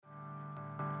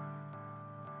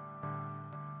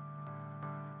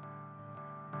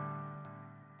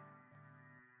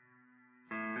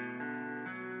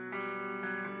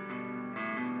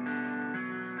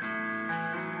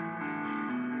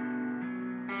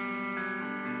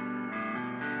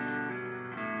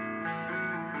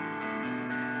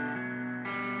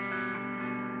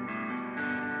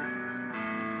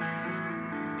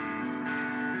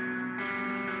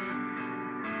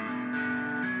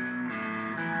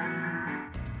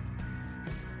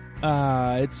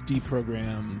It's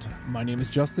deprogrammed. My name is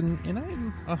Justin, and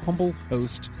I'm a humble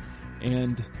host,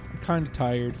 and I'm kind of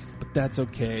tired, but that's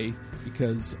okay,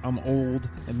 because I'm old,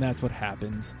 and that's what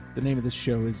happens. The name of this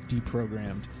show is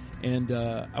Deprogrammed, and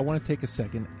I want to take a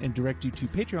second and direct you to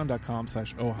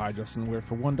patreon.com/ohhijustin, where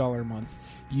for $1 a month,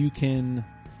 you can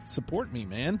support me,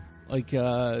 man. Like,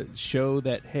 show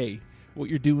that, hey, what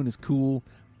you're doing is cool,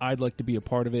 I'd like to be a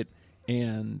part of it,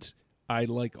 and I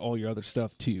like all your other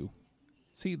stuff, too.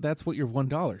 See, that's what your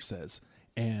 $1 says.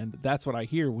 And that's what I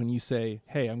hear when you say,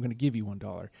 hey, I'm going to give you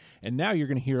 $1. And now you're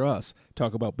going to hear us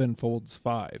talk about Ben Folds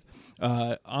 5.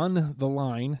 On the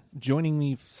line, joining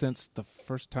me since the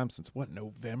first time since, what,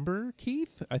 November,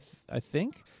 Keith? I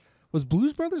think? Was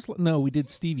Blues Brothers? No, we did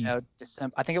Stevie. No,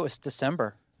 December. I think it was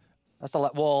December. That's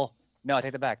well, no, I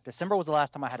take that back. December was the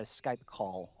last time I had a Skype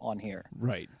call on here.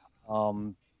 Right.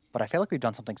 But I feel like we've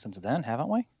done something since then, haven't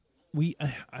we?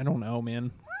 I don't know,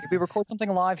 man. Did we record something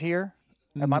live here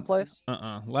at my place?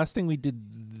 Last thing we did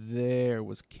there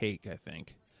was Cake, I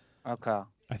think. Okay.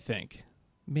 I think.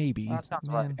 Maybe. Well, that sounds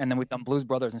right. And then we've done Blues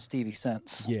Brothers and Stevie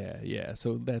since. Yeah.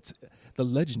 So that's the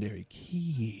legendary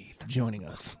Keith joining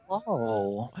us.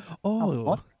 Oh.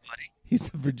 He's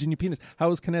a Virginia penis. How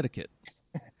was Connecticut?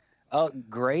 Oh,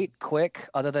 great, quick.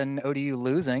 Other than ODU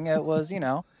losing, it was,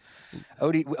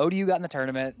 ODU got in the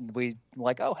tournament. We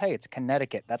like, oh, hey, it's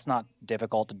Connecticut. That's not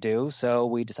difficult to do. So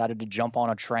we decided to jump on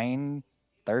a train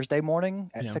Thursday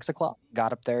morning at 6 o'clock.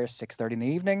 Got up there 6:30 in the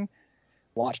evening.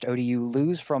 Watched ODU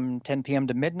lose from 10 p.m.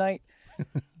 to midnight.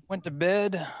 Went to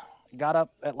bed. Got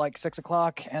up at like 6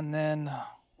 o'clock, and then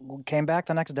came back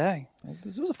the next day.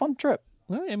 It was a fun trip.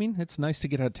 Well, I mean, it's nice to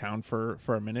get out of town for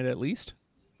a minute at least.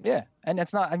 Yeah, and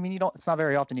it's not. I mean, it's not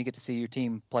very often you get to see your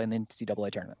team play in the NCAA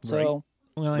tournament. So, right.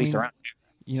 Well, at least around.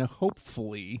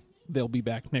 Hopefully they'll be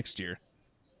back next year.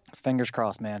 Fingers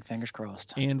crossed, man. Fingers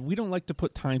crossed. And we don't like to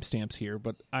put timestamps here,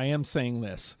 but I am saying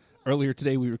this. Earlier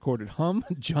today, we recorded Hum.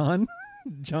 John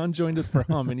joined us for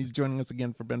Hum, and he's joining us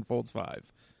again for Ben Folds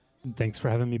 5. Thanks for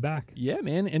having me back. Yeah,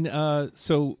 man. And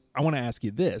so I want to ask you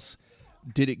this: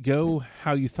 did it go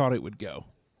how you thought it would go?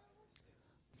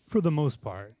 For the most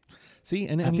part. See,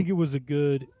 and I think it was a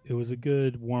good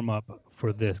warm up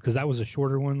for this, because that was a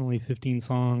shorter one, only 15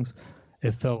 songs.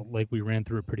 It felt like we ran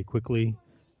through it pretty quickly.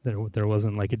 There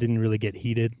wasn't it didn't really get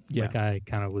heated like I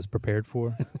kind of was prepared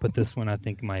for. But this one I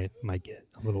think might get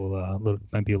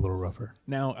might be a little rougher.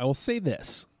 Now I will say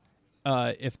this: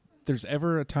 if there's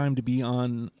ever a time to be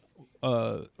on,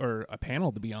 or a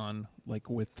panel to be on, like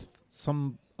with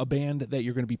a band that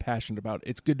you're going to be passionate about,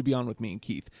 it's good to be on with me and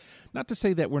Keith. Not to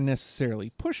say that we're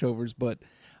necessarily pushovers, but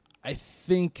I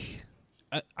think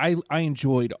I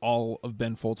enjoyed all of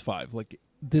Ben Folds 5. Like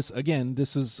this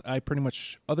is, I pretty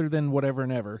much, other than Whatever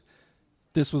and Ever,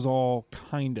 this was all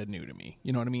kind of new to me.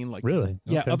 You know what I mean? Like, really?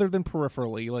 Yeah, okay. Other than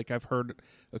peripherally, like I've heard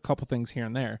a couple things here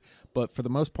and there, but for the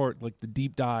most part, like the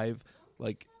deep dive,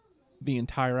 like the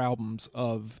entire albums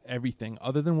of everything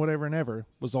other than Whatever and Ever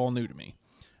was all new to me.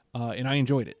 And I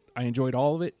enjoyed it. I enjoyed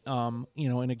all of it.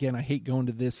 And again, I hate going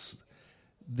to this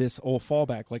old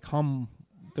fallback. Like Hum,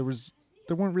 there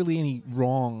weren't really any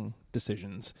wrong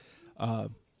decisions. I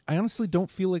honestly don't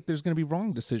feel like there's going to be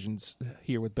wrong decisions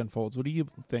here with Ben Folds. What do you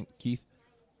think, Keith?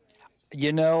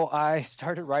 I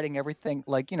started writing everything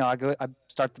I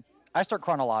start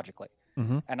chronologically,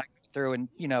 and I go through, and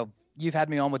you've had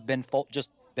me on with Ben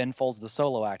Folds the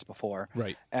solo act before,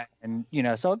 right? And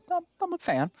so I'm a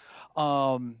fan.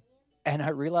 And I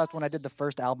realized when I did the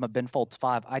first album of Ben Folds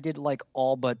 5, I did like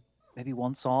all but maybe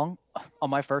one song on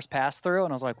my first pass through,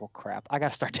 and I was like, well, crap, I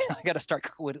gotta start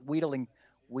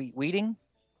weeding.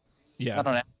 Yeah, I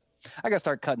don't know. I gotta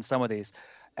start cutting some of these.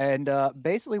 And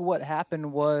basically, what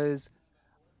happened was,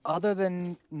 other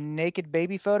than naked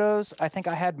baby photos, I think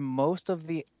I had most of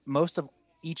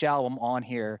each album on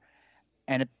here,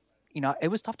 and it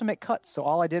was tough to make cuts. So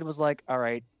all I did was like, all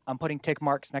right, I'm putting tick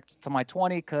marks next to my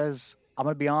 20 because I'm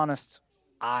gonna be honest,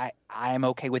 I am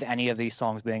okay with any of these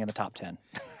songs being in the top 10.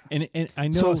 And I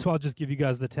know, so I'll just give you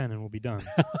guys the 10 and we'll be done.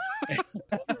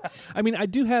 I mean, I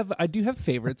do have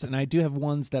favorites, and I do have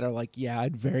ones that are like, yeah,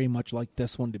 I'd very much like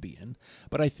this one to be in.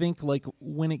 But I think like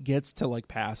when it gets to like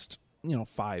past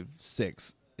 5,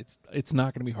 6, it's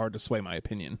not going to be hard to sway my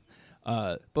opinion.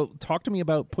 But talk to me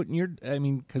about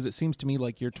because it seems to me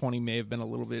like your 20 may have been a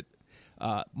little bit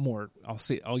more.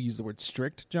 I'll use the word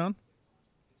strict, John.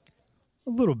 A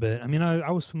little bit. I mean,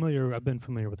 I've been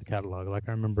familiar with the catalog. Like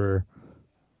I remember,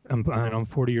 I'm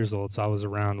 40 years old, so I was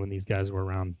around when these guys were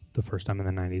around the first time in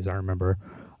the 90s. I remember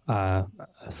I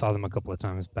saw them a couple of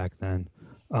times back then.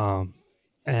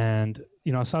 And,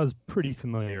 so I was pretty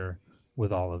familiar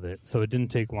with all of it. So it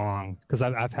didn't take long, because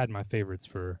I've had my favorites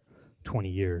for 20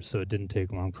 years, so it didn't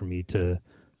take long for me to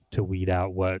weed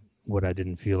out what I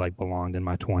didn't feel like belonged in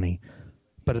my 20.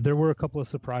 But there were a couple of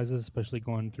surprises, especially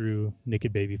going through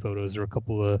Naked Baby photos. There were a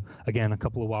couple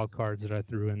of wild cards that I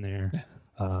threw in there.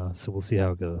 So we'll see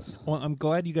how it goes. Well, I'm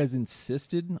glad you guys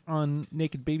insisted on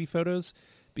Naked Baby photos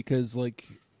because, like,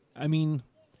 I mean,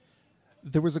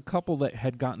 there was a couple that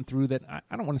had gotten through that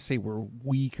I don't want to say were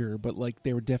weaker, but, like,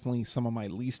 they were definitely some of my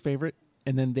least favorite.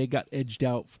 And then they got edged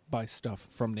out by stuff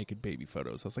from Naked Baby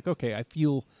photos. I was like, okay, I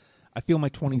feel my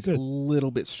 20s a little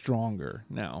bit stronger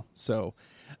now. So,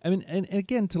 I mean, and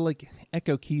again, to like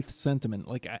echo Keith's sentiment,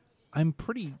 like I'm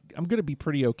going to be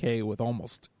pretty okay with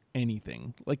almost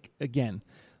anything. Like, again,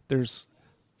 there's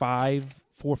 4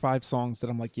 or 5 songs that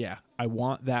I'm like, yeah, I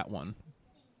want that one.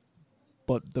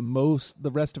 But the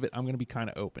rest of it, I'm going to be kind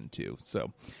of open to.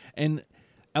 So, and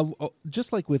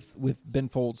just like with Ben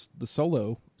Folds, the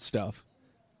solo stuff,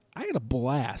 I had a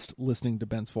blast listening to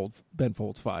Ben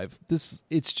Folds 5.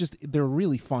 They're a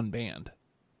really fun band.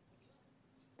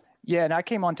 Yeah, and I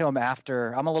came onto him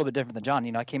after. I'm a little bit different than John.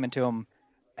 You know, I came into him,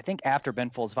 I think after Ben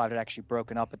Folds 5 had actually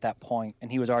broken up at that point,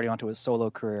 and he was already onto his solo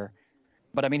career.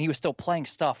 But I mean, he was still playing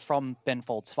stuff from Ben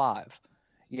Folds 5.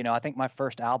 You know, I think my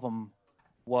first album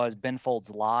was Ben Folds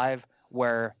Live,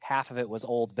 where half of it was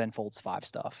old Ben Folds 5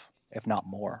 stuff, if not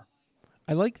more.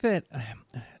 I like that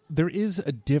there is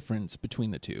a difference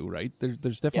between the two, right?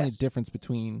 There's definitely a difference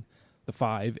between the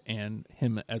 5 and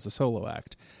him as a solo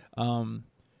act. Well,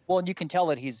 and you can tell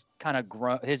that he's kind of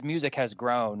grown. His music has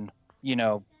grown. You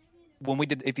know,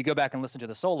 if you go back and listen to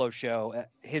the solo show,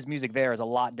 his music there is a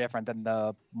lot different than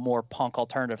the more punk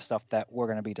alternative stuff that we're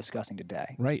going to be discussing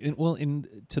today. Right. And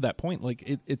to that point, like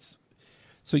it's.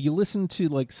 So you listen to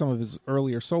like some of his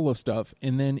earlier solo stuff,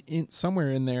 and then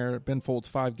somewhere in there, Ben Folds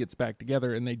 5 gets back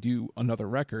together and they do another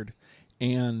record.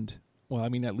 And well, I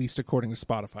mean, at least according to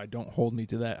Spotify, don't hold me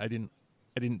to that. I didn't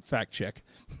fact check,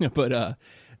 but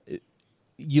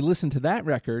you listen to that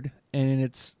record, and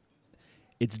it's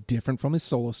different from his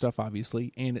solo stuff,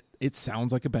 obviously, and it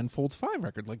sounds like a Ben Folds 5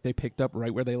 record, like they picked up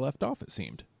right where they left off. It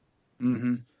seemed.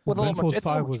 Mm-hmm. Well, Ben Folds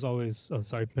 5 was always. Oh,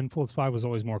 sorry, Ben Folds 5 was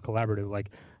always more collaborative. Like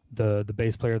the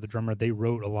bass player, the drummer, they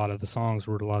wrote a lot of the songs,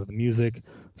 wrote a lot of the music.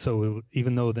 So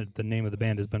even though the name of the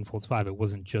band is Ben Folds 5, it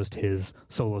wasn't just his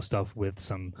solo stuff with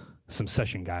some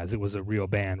session guys. It was a real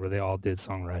band where they all did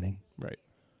songwriting. Right.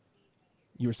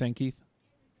 You were saying, Keith?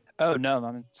 Oh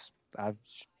no, I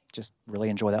just really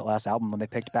enjoyed that last album when they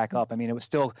picked back up. I mean, it's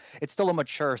still a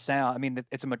mature sound. I mean,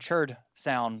 it's a matured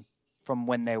sound from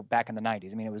when they were back in the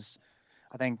 90s. I mean, it was,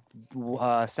 I think,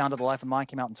 Sound of the Life of Mine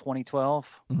came out in 2012.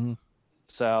 Mm-hmm.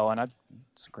 So,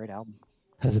 it's a great album.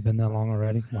 Has it been that long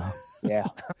already? Wow. Yeah.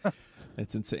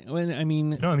 It's insane. I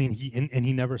mean,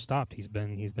 he never stopped. He's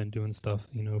been doing stuff,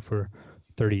 for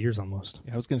 30 years almost.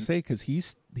 I was going to say, because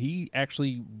he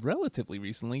actually relatively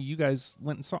recently, you guys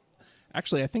went and saw.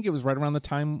 Actually, I think it was right around the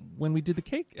time when we did the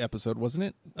Cake episode, wasn't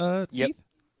it? Yep. Keith?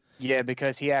 Yeah,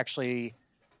 because him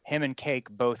and Cake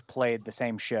both played the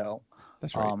same show.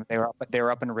 That's right. They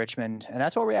were up in Richmond, and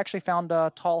that's where we actually found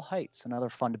Tall Heights, another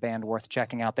fun band worth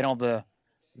checking out. They don't have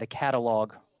the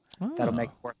catalog that'll make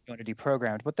it worth going to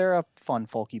deprogrammed, but they're a fun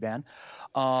folky band.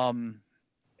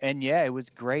 And yeah, it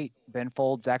was great. Ben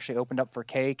Folds actually opened up for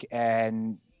Cake,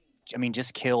 and I mean,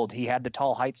 just killed. He had the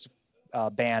Tall Heights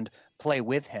band play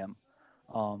with him,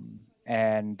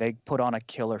 and they put on a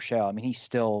killer show. I mean, he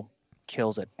still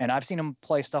kills it. And I've seen him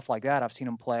play stuff like that. I've seen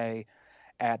him play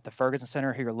at the Ferguson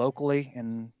Center here locally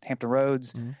in Hampton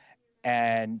Roads,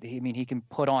 and he can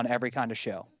put on every kind of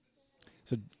show.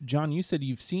 So, John, you said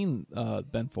you've seen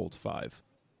Ben Folds 5.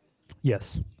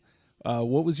 Yes.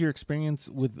 What was your experience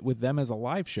with them as a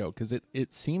live show? Because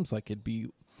it seems like it'd be,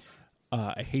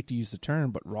 I hate to use the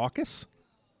term, but raucous.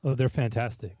 Oh, they're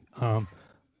fantastic. I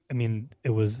think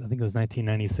it was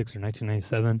 1996 or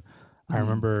 1997. I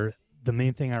remember, the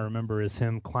main thing I remember is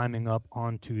him climbing up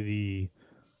onto the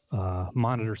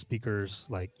monitor speakers,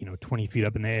 20 feet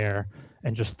up in the air,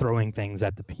 and just throwing things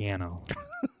at the piano.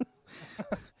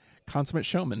 Consummate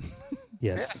showman.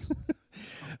 Yes.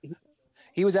 Yeah.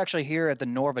 He was actually here at the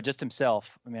Norva just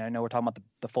himself. I mean, I know we're talking about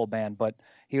the full band, but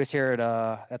he was here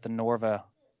at the Norva,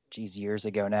 years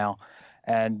ago now.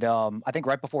 And I think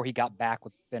right before he got back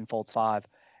with Ben Folds 5,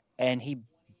 and he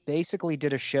basically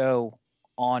did a show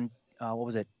on, what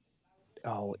was it?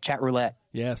 Oh, Chat Roulette.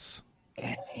 Yes.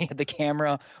 He had the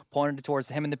camera pointed towards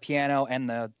him and the piano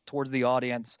and towards the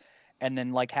audience, and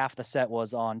then like half the set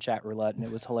was on Chat Roulette, and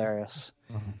it was hilarious,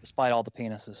 despite all the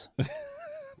penises.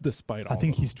 Despite all. I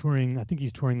think he's touring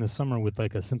this summer with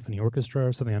like a symphony orchestra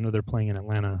or something. I know they're playing in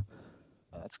Atlanta.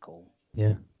 Oh, that's cool.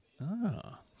 Yeah.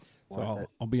 So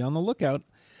I'll be on the lookout.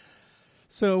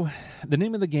 So, the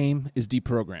name of the game is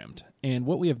Deprogrammed, and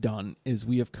what we have done is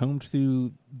we have combed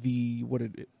through what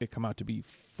did it come out to be?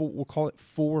 We'll call it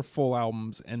 4 full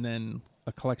albums, and then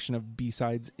a collection of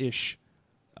B-sides-ish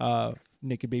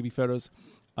naked baby photos,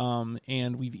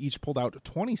 and we've each pulled out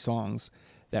 20 songs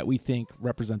that we think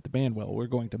represent the band well. We're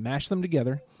going to mash them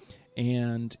together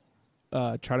and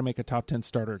try to make a top 10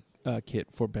 starter kit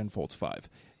for Ben Folds 5.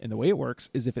 And the way it works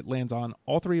is if it lands on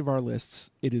all 3 of our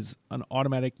lists, it is an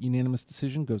automatic unanimous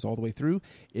decision, goes all the way through.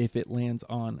 If it lands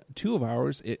on 2 of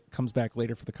ours, it comes back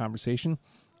later for the conversation.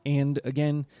 And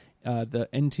again, the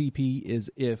NTP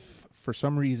is if for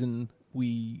some reason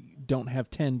we don't have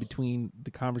 10 between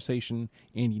the conversation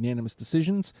and unanimous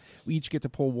decisions, we each get to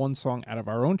pull 1 song out of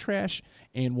our own trash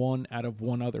and 1 out of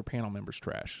one other panel member's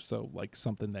trash. So like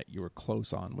something that you were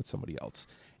close on with somebody else.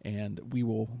 And we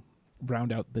will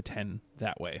round out the 10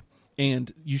 that way.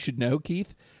 And you should know,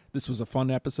 Keith, this was a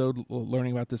fun episode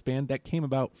learning about this band that came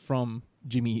about from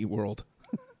Jimmy Eat World.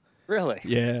 Really?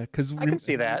 Yeah, because I can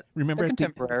see that. Remember They're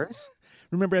contemporaries.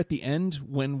 Remember at the end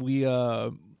when we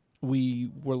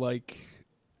were like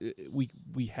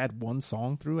we had 1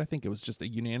 song through. I think it was just a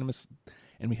unanimous,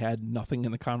 and we had nothing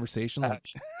in the conversation.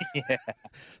 Like, Yeah.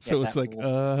 so Yeah, it's like,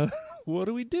 what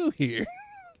do we do here?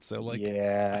 So like,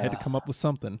 yeah. I had to come up with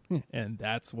something, and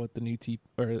that's what the new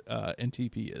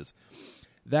NTP is.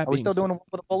 That Are we being still said- doing one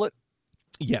with a bullet?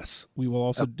 Yes, we will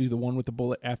also do the one with the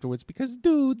bullet afterwards because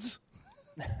dudes.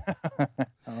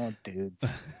 Oh,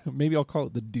 dudes. Maybe I'll call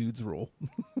it the dudes rule.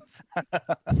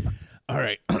 All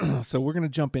right. So we're going to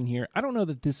jump in here. I don't know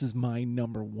that this is my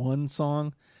number 1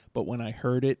 song, but when I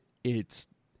heard it, it's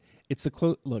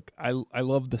the look, I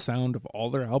love the sound of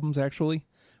all their albums actually,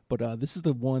 but this is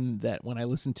the one that when I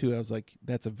listened to it, I was like,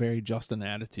 that's a very Justin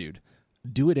attitude.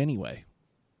 Do it anyway.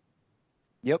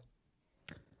 Yep.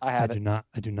 I have it.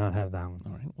 I do not have that one.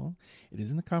 All right. Well, it is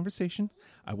in the conversation.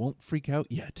 I won't freak out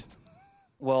yet.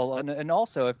 Well, and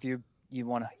also if you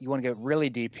want to get really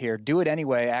deep here, Do It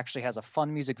Anyway actually has a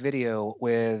fun music video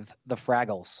with the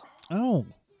Fraggles. Oh,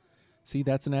 see,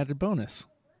 that's an added bonus.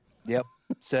 Yep.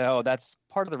 So that's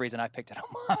part of the reason I picked it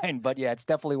on mine. But yeah, it's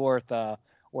definitely worth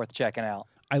checking out.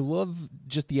 I love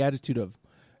just the attitude of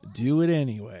do it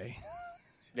anyway.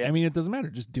 Yeah. I mean, it doesn't matter.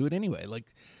 Just do it anyway. Like,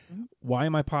 why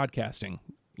am I podcasting?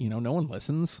 No one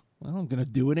listens. Well, I'm going to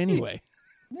do it anyway.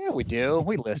 Yeah, we do.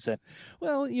 We listen.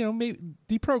 Well, maybe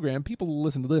deprogram. People will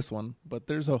listen to this one, but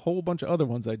there's a whole bunch of other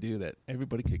ones I do that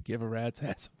everybody could give a rat's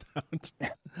ass about.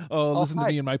 Listen to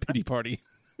me in my pity party.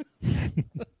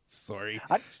 Sorry.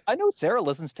 I know Sarah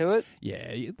listens to it.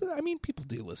 Yeah, I mean, people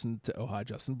do listen to Oh Hi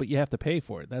Justin, but you have to pay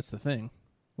for it. That's the thing.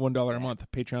 $1 a month,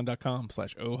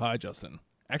 patreon.com/Oh Hi Justin.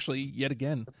 Actually, yet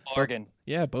again. Bargain.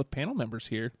 Yeah, both panel members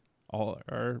here all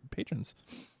are patrons.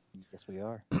 Yes, we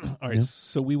are. All right,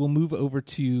 so we will move over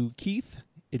to Keith.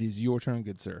 It is your turn,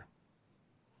 good sir.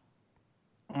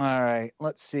 All right,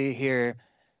 let's see here.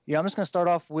 Yeah, I'm just going to start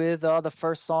off with the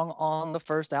first song on the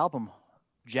first album,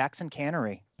 Jackson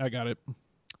Cannery. I got it.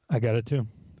 I got it too.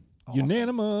 Awesome.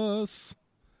 Unanimous.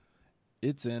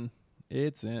 It's in.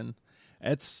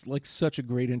 It's like such a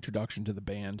great introduction to the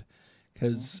band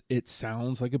because it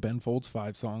sounds like a Ben Folds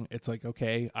 5 song. It's like,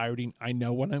 okay, I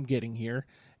know what I'm getting here.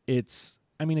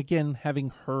 I mean, again, having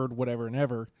heard Whatever and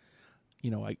Ever,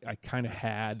 I kind of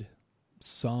had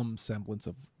some semblance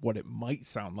of what it might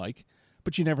sound like,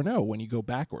 but you never know when you go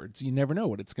backwards. You never know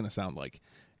what it's going to sound like.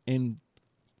 And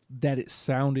that it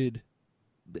sounded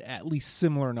at least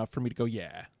similar enough for me to go,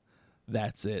 yeah,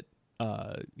 that's it.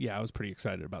 I was pretty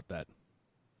excited about that.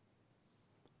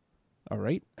 All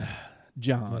right,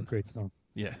 John. Oh, great song.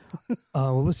 Yeah.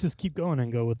 Well, let's just keep going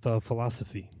and go with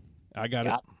Philosophy. I got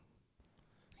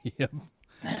it. Yep.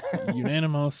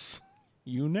 Unanimous.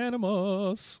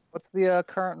 What's the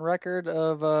current record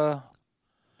of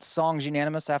songs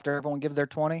unanimous after everyone gives their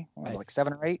 20? Like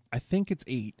 7 or 8? I think it's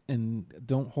 8, and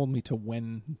don't hold me to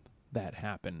when that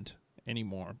happened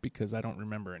anymore because I don't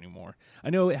remember anymore.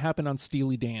 I know it happened on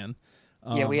Steely Dan.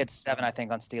 Yeah, we had 7, I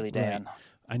think, on Steely Dan. Right.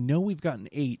 I know we've gotten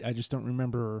 8. I just don't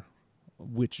remember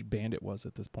which band it was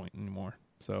at this point anymore.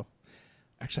 So,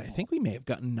 actually, I think we may have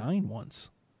gotten 9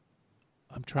 once.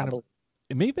 I'm trying to...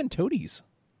 It may have been Toadies.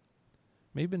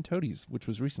 Which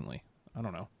was recently. I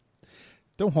don't know.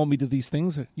 Don't hold me to these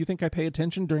things. You think I pay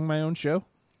attention during my own show?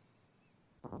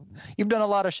 You've done a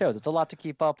lot of shows. It's a lot to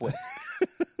keep up with.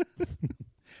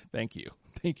 Thank you.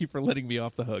 Thank you for letting me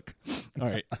off the hook. All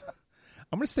right. I'm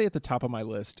going to stay at the top of my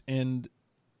list. And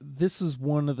this is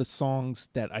one of the songs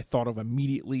that I thought of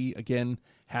immediately. Again,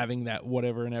 having that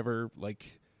Whatever and Ever,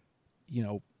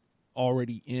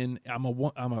 already in. I'm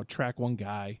a track 1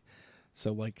 guy.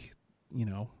 So,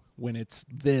 when it's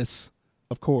this,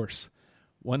 of course.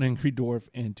 One Angry Dwarf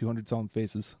and 200 Solemn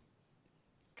Faces.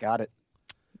 Got it.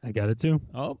 I got it too.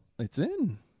 Oh, it's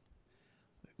in.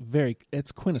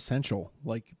 It's quintessential.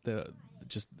 Like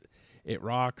it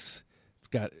rocks. It's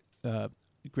got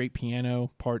great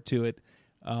piano part to it.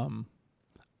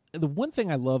 The one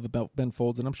thing I love about Ben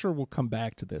Folds, and I'm sure we'll come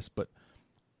back to this, but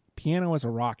piano as a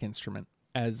rock instrument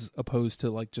as opposed to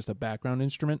like just a background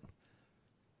instrument.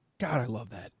 God, I love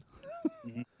that.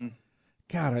 Mm-hmm.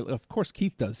 God, of course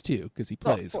Keith does too because he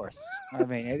plays. Of course. I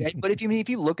mean, but if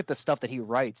you look at the stuff that he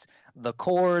writes, the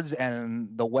chords and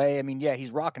the way, I mean, yeah,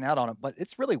 he's rocking out on it, but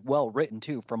it's really well written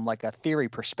too from like a theory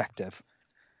perspective.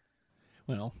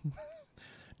 Well,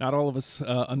 not all of us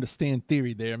understand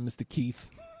theory there, Mr. Keith.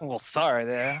 Well, sorry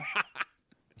there.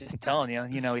 Just telling you,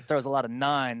 he throws a lot of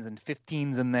 9s and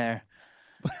 15s in there.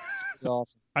 It's pretty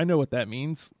awesome. I know what that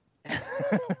means.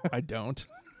 I don't.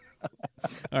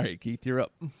 All right, Keith, you're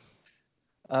up.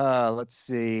 Let's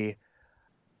see.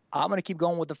 I'm going to keep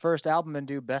going with the first album and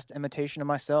do Best Imitation of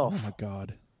Myself. Oh, my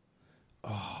God.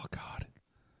 Oh, God.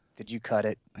 Did you cut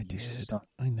it? I did. Son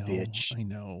I know. bitch. I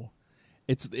know.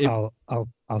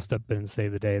 I'll step in and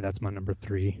save the day. That's my number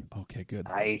 3. Okay, good.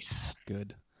 Nice.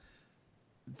 Good.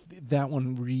 That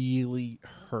one really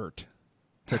hurt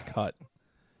to cut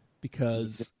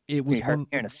because it was here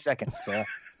in a second, sir.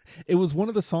 It was one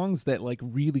of the songs that like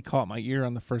really caught my ear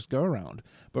on the first go around,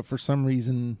 but for some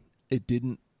reason it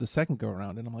didn't the second go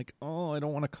around, and I'm like, oh, I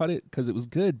don't want to cut it because it was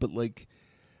good, but like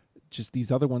just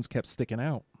these other ones kept sticking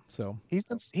out. So he's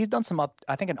done some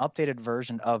I think an updated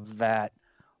version of that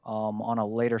on a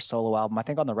later solo album. I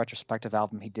think on the retrospective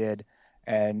album he did,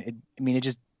 and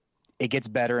it gets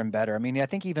better and better. I mean, I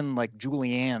think even like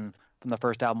Julianne from the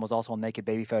first album was also on Naked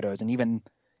Baby Photos, and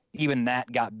even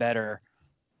that got better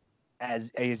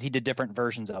as he did different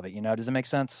versions of it. Does it make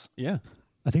sense? Yeah.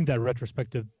 I think that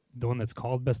retrospective, the one that's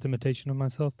called Best Imitation of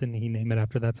Myself, didn't he name it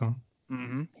after that song?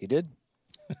 Mm-hmm. He did.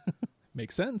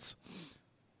 Makes sense.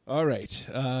 All right.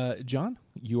 John,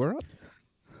 you are up.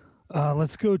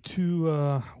 Let's go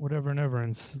to Whatever and Ever,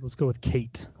 and let's go with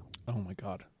Kate. Oh, my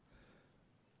God.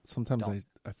 Sometimes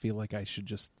I feel like I should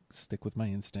just stick with my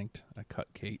instinct. I cut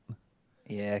Kate.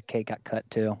 Yeah, Kate got cut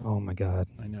too. Oh, my God.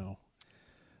 I know.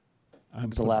 It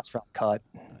was the last round cut.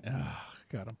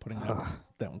 God, I'm putting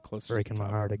that one closer. Breaking my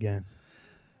heart again.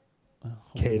 Oh,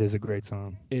 Kate is a great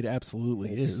song. It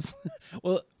absolutely is.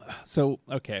 Well, so,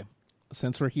 okay.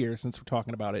 Since we're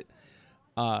talking about it,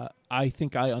 I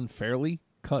think I unfairly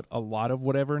cut a lot of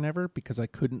Whatever and Ever because I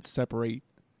couldn't separate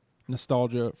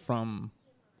nostalgia from,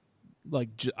 like,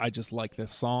 I just like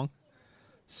this song.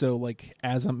 So, like,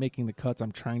 as I'm making the cuts, I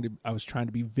was trying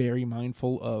to be very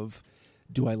mindful of,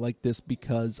 do I like this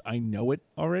because I know it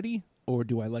already, or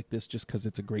do I like this just because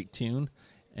it's a great tune?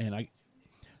 And I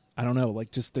don't know,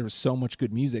 like, just there was so much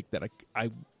good music that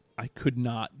I could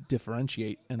not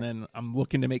differentiate. And then I'm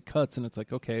looking to make cuts, and it's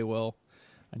like, okay, well,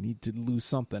 I need to lose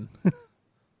something.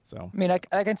 So I mean,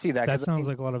 I can see that. That sounds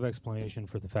like a lot of explanation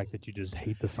for the fact that you just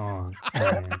hate the song.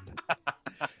 And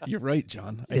you're right,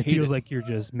 John. It feels like you're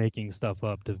just making stuff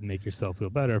up to make yourself feel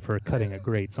better for cutting a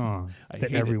great song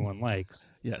that everyone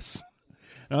likes. Yes.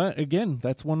 Again,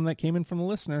 that's one that came in from the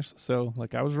listeners, so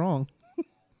like I was wrong.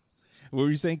 What were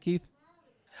you saying, Keith?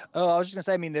 Oh, I was just gonna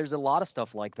say. I mean, there's a lot of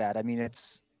stuff like that. I mean,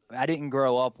 I didn't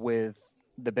grow up with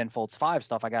the Ben Folds 5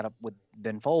 stuff. I got up with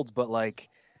Ben Folds, but like,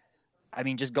 I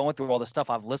mean, just going through all the stuff,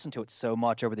 I've listened to it so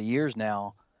much over the years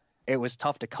now. It was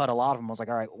tough to cut a lot of them. I was like,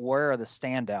 all right, where are the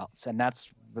standouts? And that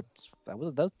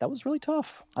was really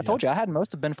tough. I told you I had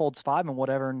most of Ben Folds 5 and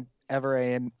Whatever Ever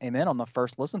Amen on the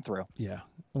first listen through. Yeah.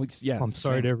 I'm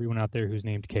sorry to everyone out there who's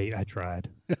named Kate. I tried.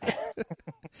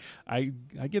 I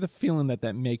get a feeling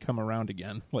that may come around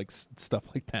again, like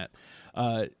stuff like that.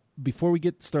 Before we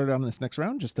get started on this next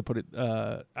round, just to put it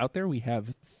out there, we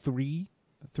have 3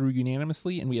 through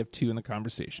unanimously, and we have 2 in the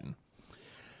conversation.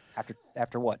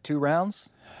 After what, 2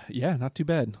 rounds? Yeah, not too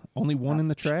bad. Only 1 in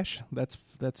the trash. That's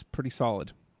pretty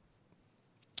solid.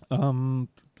 You know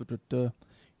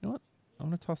what? I'm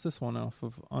going to toss this one off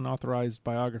of Unauthorized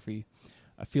Biography.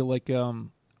 I feel like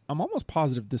I'm almost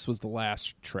positive this was the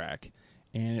last track,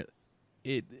 and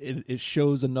it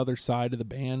shows another side of the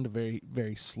band, very,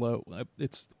 very slow.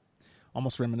 It's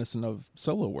almost reminiscent of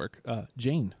solo work.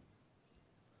 Jane.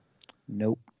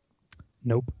 Nope.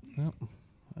 Oh,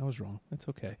 I was wrong. That's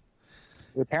okay.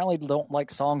 We apparently don't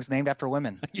like songs named after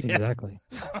women. Yeah. Exactly.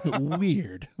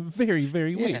 Weird. Very,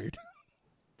 very weird.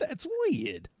 That's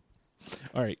weird.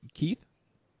 All right, Keith?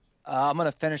 I'm going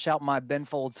to finish out my Ben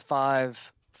Folds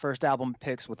 5 first album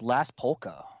picks with Last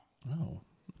Polka. Oh,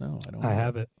 no, I don't. I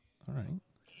have it. All right.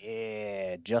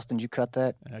 Yeah. Justin, did you cut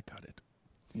that? I cut it.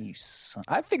 You son.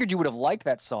 I figured you would have liked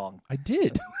that song. I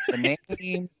did. The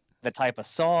name, the type of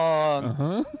song,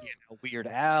 Uh-huh. Weird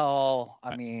Al.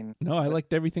 I mean, No, I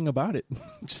liked everything about it.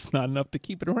 Just not enough to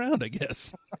keep it around, I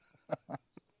guess.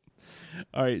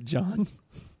 All right, John.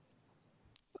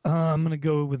 I'm gonna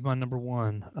go with my number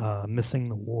one, "Missing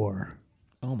the War."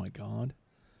 Oh my god.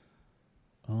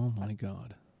 Oh my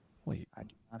god. Wait, I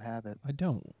do not have it. I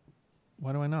don't.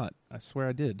 Why do I not? I swear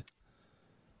I did.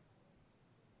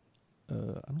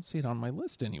 I don't see it on my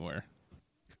list anywhere.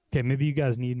 Okay, maybe you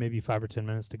guys need maybe 5 or 10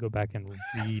 minutes to go back and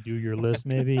redo your list,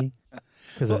 maybe,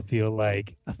 because I feel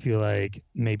like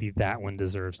maybe that one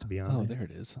deserves to be on. Oh, there. there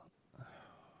it is.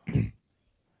 Okay,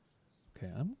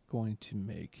 I'm going to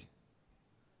make.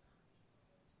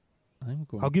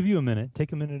 I'll give you a minute.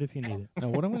 Take a minute if you need it. Now,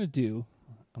 what I'm going to do,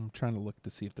 I'm trying to look to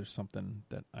see if there's something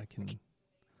that I can.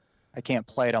 I can't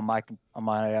play it on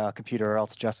my computer, or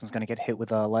else Justin's going to get hit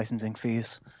with licensing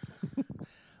fees.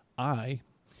 I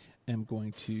am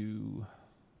going to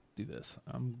do this.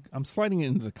 I'm sliding it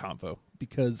into the convo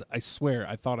because I swear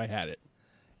I thought I had it,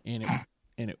 and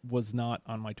it was not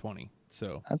on my 20.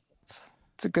 So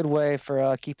It's a good way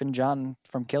for keeping John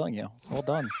from killing you. Well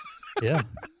done. Yeah.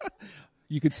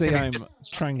 you could say I'm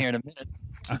trying. Here in a minute.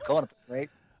 Keep going at this rate.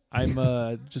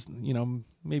 I'm just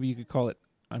maybe you could call it.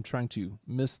 I'm trying to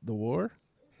miss the war.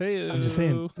 Hey, I'm just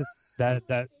saying that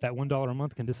 $1 a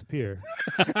month can disappear.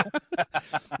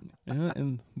 Yeah,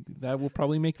 and that will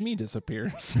probably make me disappear.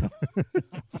 So.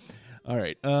 All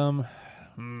right. See,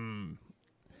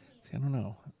 I don't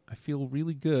know. I feel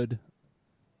really good.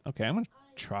 Okay, I'm gonna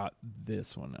trot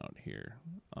this one out here.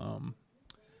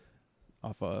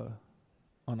 Off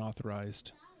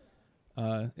unauthorized.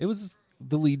 It was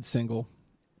the lead single,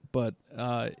 but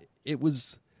it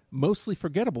was mostly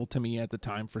forgettable to me at the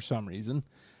time for some reason.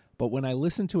 But when I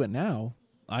listen to it now,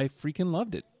 I freaking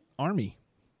loved it. Army.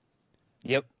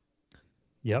 Yep.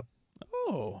 Yep.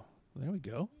 Oh, there we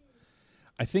go.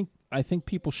 I think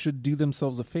people should do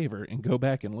themselves a favor and go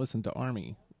back and listen to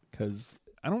Army, because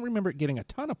I don't remember it getting a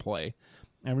ton of play.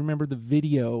 I remember the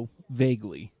video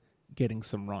vaguely getting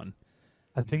some run.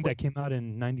 I think that came out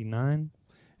in '99.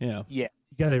 Yeah. Yeah.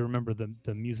 You got to remember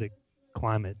the music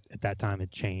climate at that time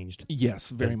had changed. Yes,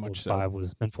 very much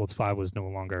so. Ben Folds 5 was no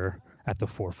longer at the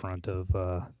forefront of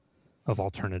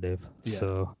alternative. Yeah.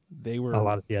 So They were a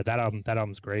lot of that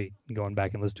album's great. Going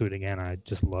back and listen to it again, I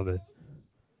just love it.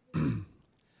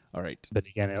 all right. But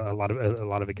again, a lot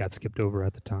of it got skipped over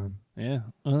at the time. Yeah.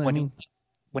 Well, I mean,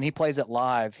 When he plays it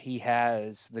live, he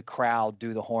has the crowd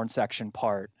do the horn section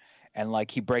part, and like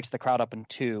he breaks the crowd up in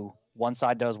two. One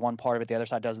side does one part of it, the other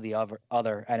side does the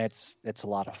other, and it's a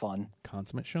lot of fun.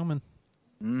 consummate showman.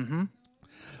 Mm-hmm.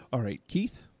 All right,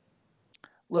 Keith.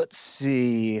 Let's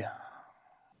see.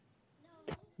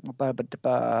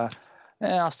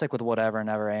 I'll stick with whatever,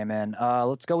 never amen.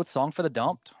 Let's go with Song for the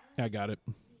Dumped. I got it.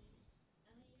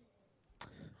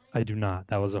 I do not.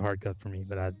 That was a hard cut for me,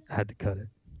 but I had to cut it.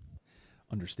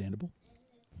 Understandable.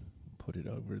 Put it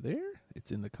over there.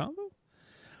 It's in the combo.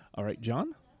 All right,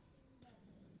 John.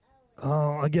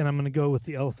 Again, I'm going to go with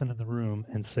the elephant in the room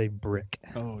and say Brick.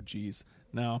 Oh, geez.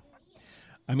 Now,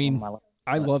 I mean, Oh,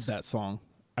 I love that song.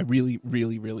 I really,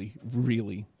 really, really,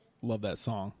 really love that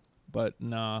song. But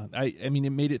nah, I mean,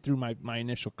 it made it through my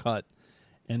initial cut,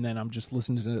 and then I'm just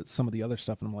listening to some of the other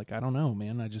stuff, and I'm like, I don't know,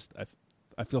 man.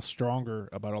 I feel stronger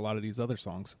about a lot of these other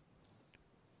songs.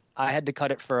 I had to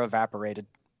cut it for Evaporated.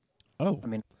 Oh, I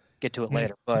mean, get to it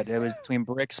later, but it was between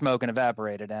Brick, Smoke, and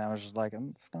Evaporated, and I was just like,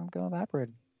 I'm just gonna go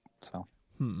Evaporated. So,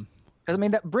 because I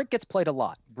mean, that Brick gets played a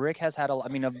lot. Brick has had I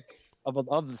mean, of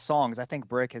the songs, I think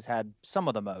Brick has had some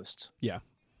of the most. yeah,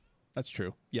 that's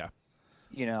true. Yeah,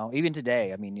 You know, even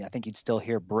today, I mean, I think you'd still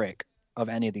hear Brick of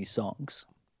any of these songs.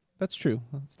 that's true.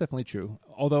 That's definitely true.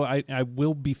 Although I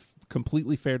will be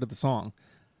completely fair to the song.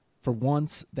 For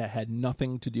once, that had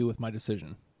nothing to do with my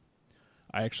decision.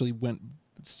 I actually went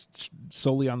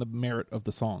solely on the merit of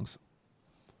the songs.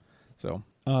 So,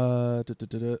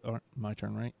 my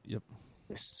turn, right? Yep.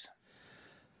 Yes.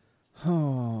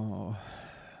 Oh,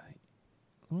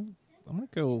 I'm gonna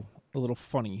go a little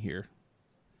funny here.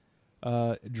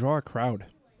 Draw a crowd.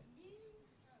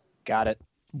 Got it.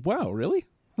 Wow, really?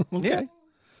 Okay. Yeah.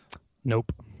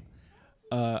 Nope.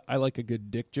 I like a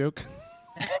good dick joke.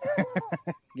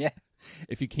 Yeah.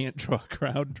 If you can't draw a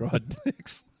crowd, draw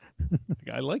dicks.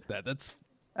 I like that. That's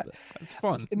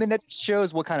fun. I mean, that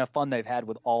shows what kind of fun they've had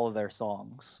with all of their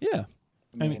songs. Yeah.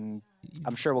 I mean,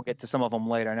 I'm sure we'll get to some of them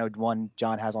later. I know one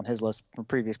John has on his list from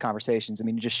previous conversations. I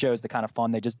mean, it just shows the kind of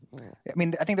fun they just. I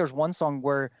mean, I think there's one song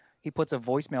where he puts a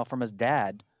voicemail from his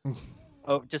dad.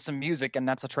 Oh, just some music, and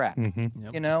that's a track. Mm-hmm.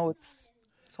 Yep. You know, it's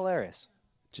hilarious.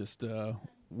 Just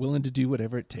willing to do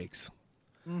whatever it takes.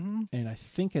 Mm-hmm. And I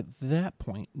think at that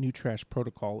point, New Trash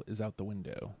Protocol is out the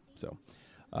window. So,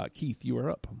 Keith, you are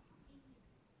up.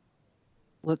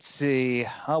 Let's see.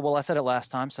 Oh, well, I said it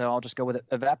last time, so I'll just go with it.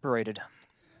 Evaporated.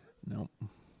 No.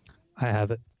 I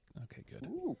have it. Okay, good.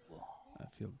 Ooh. I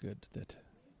feel good that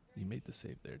you made the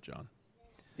save there, John.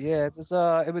 Yeah, it was.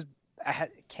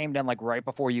 It came down like right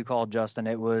before you called, Justin.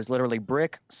 It was literally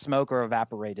Brick, Smoke, or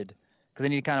Evaporated. Because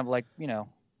then you kind of like, one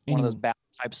of those ballad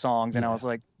type songs, and I was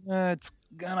like, it's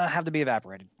gonna have to be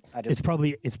Evaporated. It's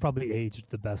probably aged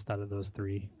the best out of those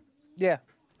three. Yeah,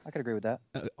 I could agree with that.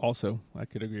 Also, I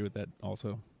could agree with that.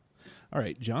 Also, all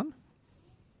right, John.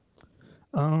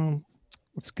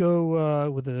 Let's go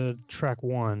with the track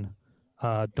one.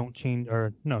 Don't change,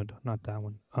 or no, not that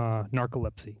one.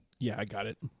 Narcolepsy. Yeah, I got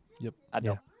it. Yep. I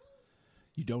don't.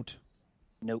 You don't.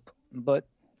 Nope. But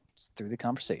it's through the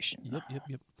conversation.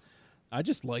 Yep. I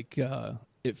just like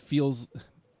it feels.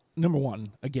 Number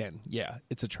one, again, yeah,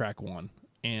 it's a track one,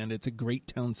 and it's a great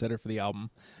tone setter for the album.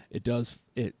 It does.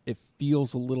 It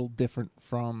feels a little different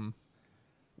from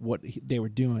what they were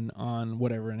doing on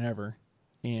Whatever and Ever.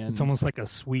 And it's almost like a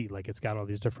suite. Like it's got all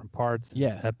these different parts.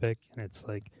 Yeah. It's epic, and it's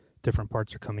like different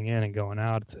parts are coming in and going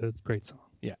out. It's a great song.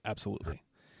 Yeah, absolutely.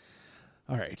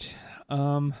 All right.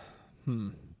 All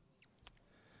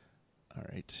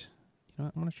right. You know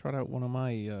what? I'm going to trot out one of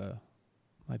my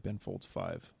my Ben Folds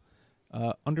 5.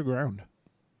 Underground.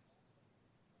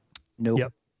 Nope.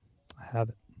 Yep. I have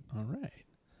it. All right.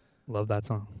 Love that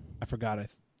song. I forgot.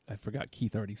 I forgot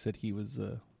Keith already said he was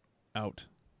out.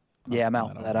 Yeah, I'm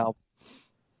out for that album.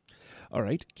 All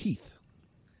right, Keith.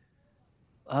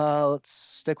 Let's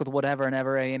stick with Whatever and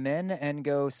Ever, Amen, and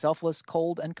go Selfless,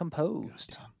 Cold, and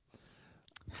Composed.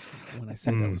 When I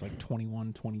said that was like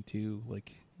 21, 22,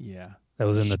 like, yeah. That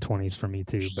was in the 20s for me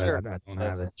too, but Sure, I don't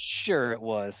have it. Sure it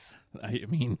was. I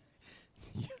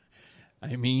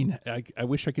mean, I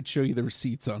wish I could show you the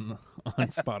receipts on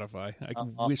Spotify.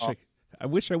 I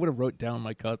wish I would have wrote down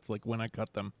my cuts, like when I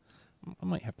cut them. I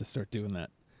might have to start doing that.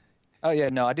 Oh, yeah,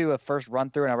 no, I do a first run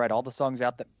through and I write all the songs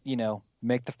out that,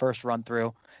 make the first run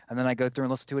through. And then I go through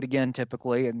and listen to it again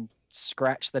typically and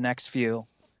scratch the next few.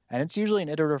 And it's usually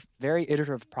an very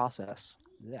iterative process.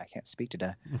 Yeah, I can't speak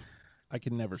today. I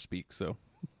can never speak, so.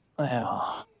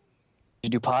 Well, you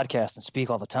do podcasts and speak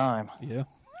all the time. Yeah.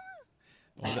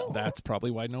 Well, that's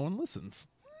probably why no one listens.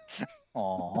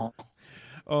 Aww.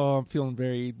 Oh, I'm feeling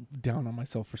very down on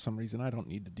myself for some reason. I don't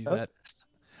need to do that.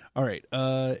 All right,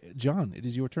 John, it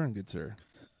is your turn, good sir.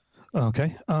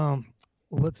 Okay.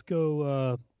 Let's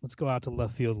go out to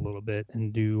left field a little bit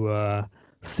and do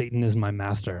Satan is My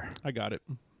Master. I got it.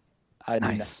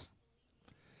 Nice.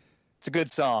 It's a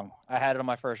good song. I had it on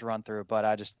my first run through, but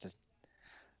I just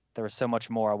there was so much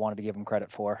more I wanted to give him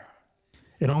credit for.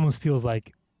 It almost feels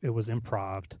like it was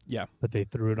improv. Yeah. But they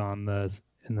threw it on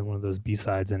one of those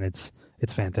B-sides, and it's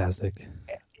fantastic.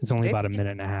 It's only about a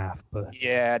minute and a half, but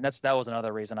yeah, and that was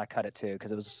another reason I cut it too,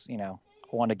 because it was I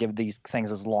wanted to give these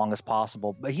things as long as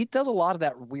possible. But he does a lot of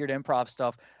that weird improv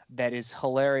stuff that is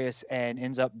hilarious and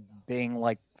ends up being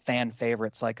like fan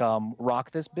favorites, like "Rock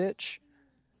This Bitch"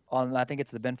 on I think it's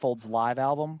the Ben Folds Live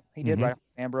album he did right after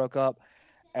the band broke up,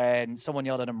 and someone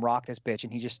yelled at him "Rock This Bitch,"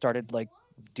 and he just started like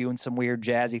doing some weird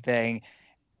jazzy thing,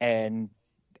 and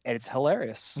it's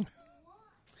hilarious.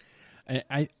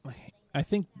 I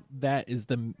think that is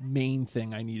the main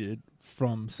thing I needed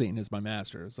from Satan is My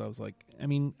Master. So I was like, I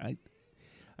mean, I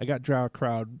got Draw a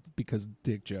Crowd because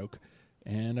Dick Joke,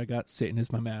 and I got Satan is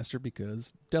My Master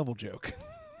because Devil Joke.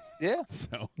 Yeah.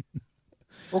 So.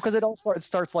 Well, because it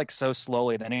starts like so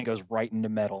slowly, then it goes right into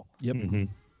metal. Yep. Mm-hmm. Yep.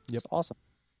 It's awesome.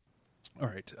 All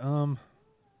right.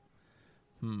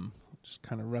 Just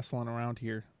kind of wrestling around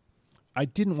here. I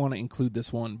didn't want to include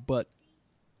this one, but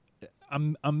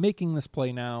I'm making this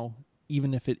play now.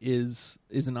 Even if it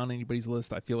isn't on anybody's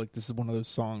list, I feel like this is one of those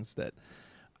songs that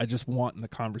I just want in the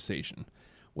conversation.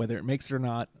 Whether it makes it or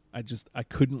not, I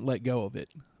couldn't let go of it.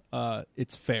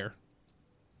 It's Fair.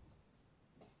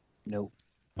 Nope.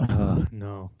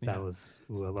 No, that was.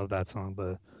 Ooh, I love that song,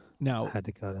 but now I had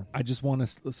to cut it. I just want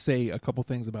to say a couple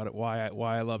things about it. Why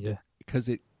I loved it, because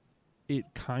it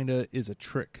kind of is a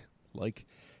trick, like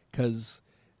because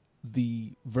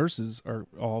the verses are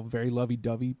all very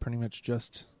lovey-dovey, pretty much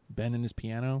just Ben and his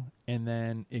piano, and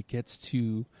then it gets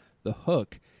to the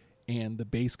hook and the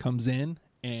bass comes in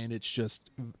and it's just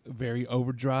very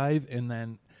overdrive, and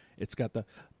then it's got the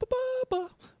ba-ba-ba,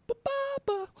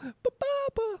 ba-ba-ba,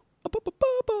 ba-ba-ba,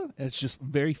 ba-ba-ba-ba. It's just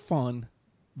very fun,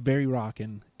 very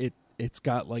rockin'. It's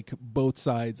got like both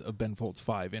sides of Ben Folds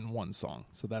 5 in one song,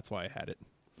 so that's why I had it.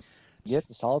 Yeah, it's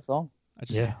a solid song.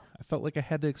 I felt like I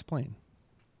had to explain.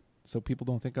 so people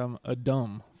don't think I'm a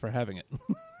dumb for having it.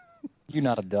 You're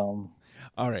not a dumb.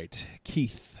 All right,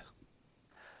 Keith.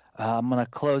 I'm gonna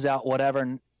close out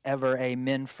whatever ever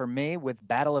amen for me with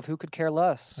Battle of Who Could Care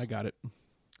Less. I got it.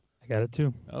 I got it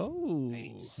too.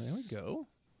 Nice. There we go.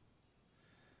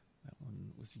 That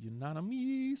one was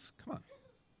unanimous. Come on.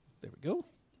 There we go.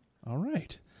 All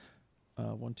right.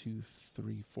 1, 2,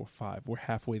 3, 4, 5. We're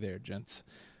halfway there, gents.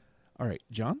 All right,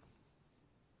 John?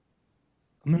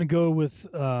 I'm gonna go with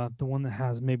the one that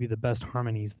has maybe the best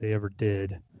harmonies they ever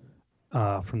did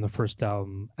from the first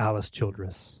album, Alice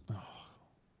Childress. Oh,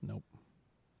 nope.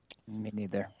 Me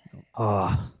neither.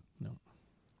 Ah, Nope.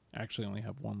 I actually only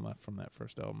have one left from that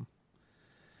first album.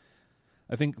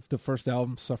 I think the first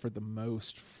album suffered the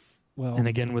most. Well, and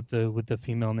again with the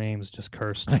female names just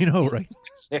cursed. I know, right?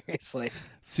 Seriously.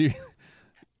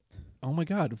 Oh my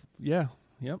God. Yeah.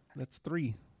 Yep. That's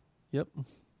 3. Yep.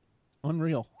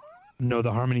 Unreal. No,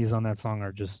 the harmonies on that song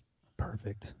are just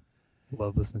perfect.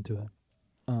 Love listening to it.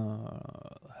 Man,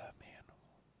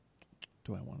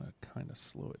 do I want to kind of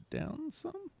slow it down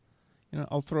some?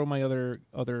 I'll throw my other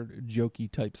jokey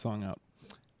type song out.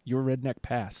 Your Redneck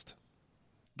Past.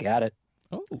 Got it.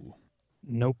 Oh,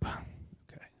 Nope.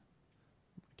 okay.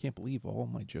 I can't believe all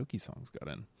my jokey songs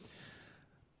got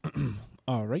in.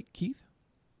 All right, Keith.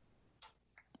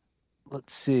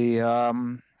 Let's see.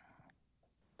 Tom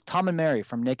and Mary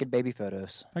from Naked Baby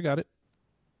Photos. I got it.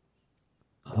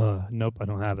 Nope, I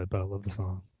don't have it, but I love the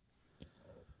song.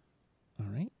 All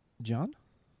right, John.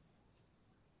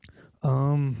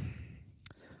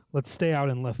 Let's stay out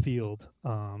in left field.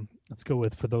 Let's go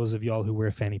with For Those of Y'all Who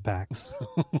Wear Fanny Packs.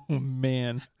 Oh,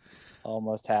 man.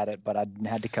 Almost had it, but I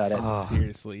had to cut it.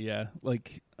 Seriously, yeah.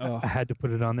 Like, I had to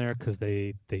put it on there because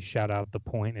they shout out the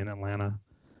Point in Atlanta,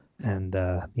 and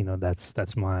that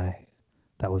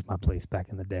was my place back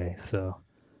in the day. So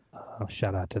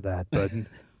shout out to that. But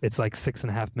it's like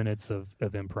 6.5 minutes of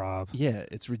improv. yeah,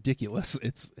 it's ridiculous.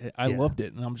 I loved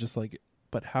it, and I'm just like,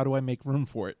 but how do I make room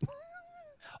for it?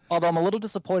 Although I'm a little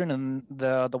disappointed in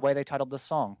the way they titled this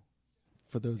song.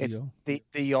 For those It's of you,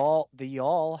 the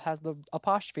y'all has the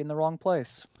apostrophe in the wrong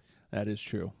place. that is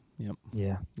true. Yep.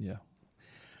 Yeah. Yeah.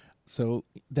 So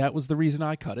that was the reason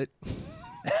I cut it.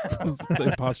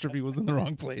 The apostrophe was in the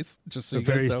wrong place. Just so They're you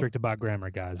guys very know. strict about grammar,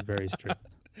 guys. Very strict.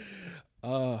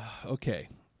 Okay.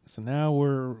 So now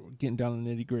we're getting down to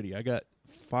the nitty gritty. I got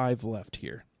 5 left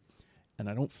here, and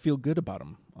I don't feel good about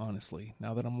them, honestly.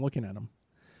 Now that I'm looking at them.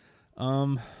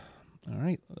 All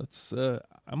right. Let's.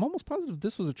 I'm almost positive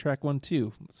this was a track 1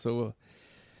 too. So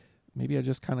maybe I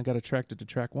just kind of got attracted to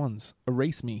track 1s.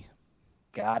 Erase Me.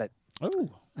 Got it. Oh.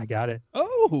 I got it.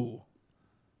 Oh.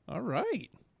 All right.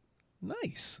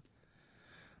 Nice.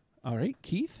 All right,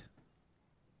 Keith.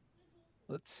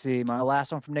 Let's see. My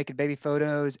last one from Naked Baby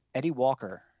Photos, Eddie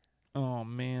Walker. Oh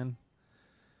man,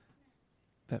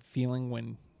 that feeling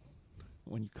when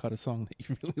you cut a song that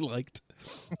you really liked,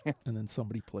 and then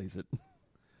somebody plays it.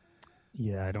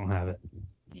 Yeah, I don't have it.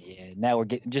 Yeah, now we're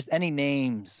getting just any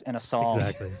names in a song.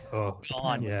 Exactly. Oh,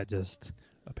 on. yeah, just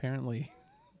Apparently,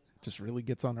 just really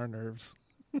gets on our nerves.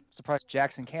 Surprised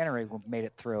Jackson Cannery made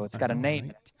it through. It's got a know, name in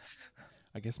right? it.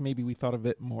 I guess maybe we thought of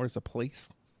it more as a place.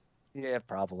 Yeah,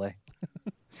 probably.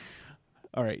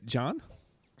 All right, John.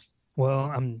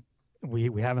 well,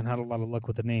 we haven't had a lot of luck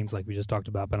with the names like we just talked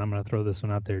about, but I'm going to throw this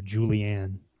one out there.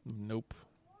 Julianne. Nope.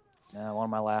 No, one of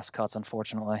my last cuts,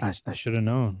 unfortunately. I should have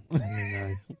known. I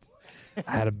mean,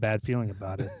 I had a bad feeling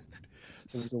about it.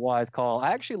 It was a wise call.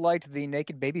 I actually liked the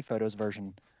Naked Baby Photos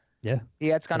version. Yeah. He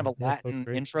had kind of a Yeah, both Latin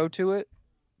great. intro to it,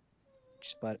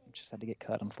 but just had to get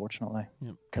cut, unfortunately,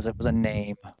 Yep. because it was a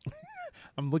name.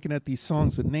 I'm looking at these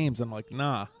songs with names. I'm like,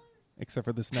 nah, except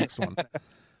for this next one.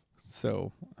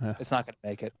 So It's not going to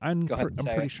make it. I'm Go ahead and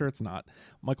say pretty it. sure it's not.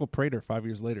 Michael Prater, 5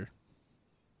 years later.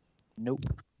 Nope.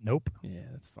 Nope. Yeah,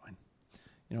 that's fine.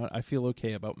 You know what? I feel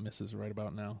okay about Mrs. right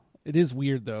about now. It is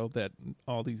weird though that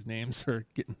all these names are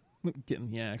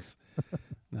getting yaks.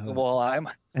 Now that- Well,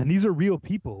 And these are real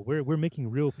people. We're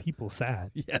making real people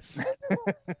sad. yes.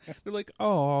 They're like,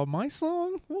 oh, my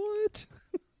song? What?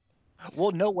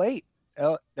 well, no, wait.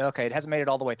 Oh, okay, it hasn't made it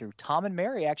all the way through. Tom and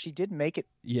Mary actually did make it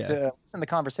Yeah. to in the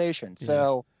conversation. Yeah.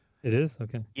 So, It is?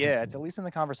 Okay. yeah, it's at least in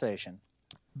the conversation.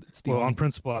 It's the Well, only- on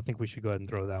principle, I think we should go ahead and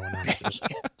throw that one out.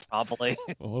 Probably.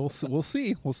 well, we'll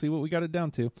see. We'll see what we got it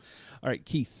down to. All right,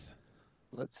 Keith.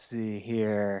 Let's see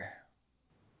here.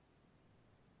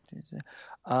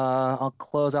 I'll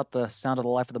close out the Sound of the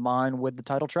Life of the Mind with the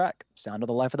title track, Sound of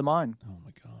the Life of the Mind. Oh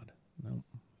my God. Nope.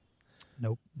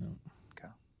 Nope. No.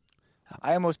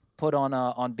 I almost put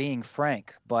on Being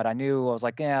Frank, but I knew I was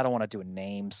like, I don't want to do a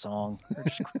name song.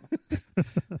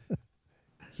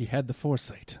 He had the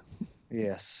foresight.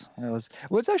 Yes, it was.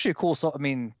 Well, it's actually a cool song. I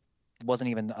mean, it wasn't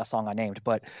even a song I named,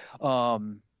 but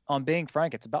on Being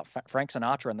Frank, it's about Frank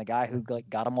Sinatra and the guy who like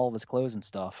got him all of his clothes and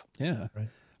stuff. Yeah. Right.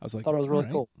 I was like, Thought it was all really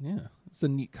right, cool. yeah, it's a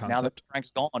neat Now that concept.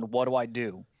 Frank's gone, what do I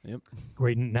do? Yep.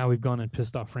 Great. Now we've gone and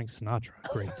pissed off Frank Sinatra.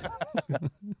 Great.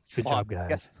 Good Well, job, I guys.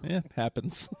 guess- Yeah,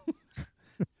 happens.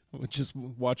 Just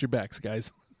watch your backs,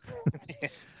 guys.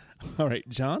 All right,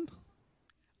 John.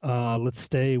 Let's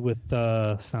stay with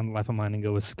Sound of Life of Mine and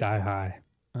go with Sky High.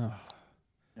 Oh,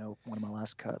 No, one of my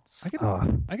last cuts.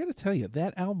 I gotta tell you,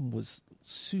 that album was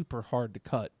super hard to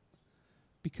cut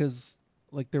because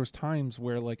like there was times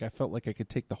where like I felt like I could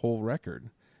take the whole record,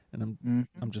 and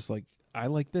I'm just like I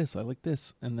like this,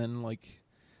 and then like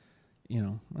I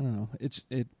don't know, it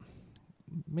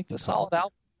makes It's a it hard. solid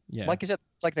album. Yeah, Like you said,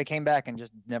 it's like they came back and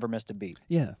just never missed a beat.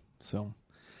 yeah. So,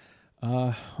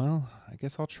 well, I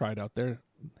guess I'll try it out there.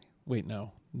 Wait,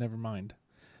 no, never mind.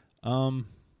 I'm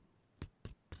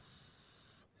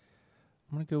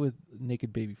gonna go with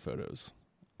Naked Baby Photos.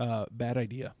 Bad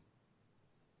Idea.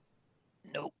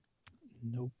 Nope.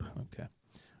 Nope. Okay.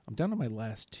 I'm down to my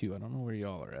last two. I don't know where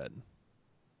y'all are at.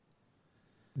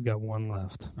 We've got one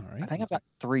left. All right. I think I've got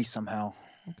 3 somehow.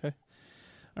 Okay.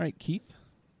 All right, Keith.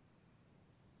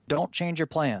 Don't change your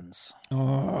plans.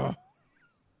 Oh.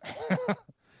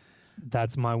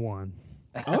 That's my one.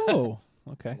 Oh.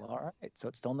 Okay. Well, all right, so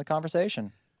it's still in the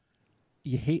conversation.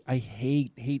 I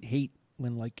hate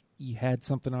when like you had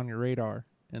something on your radar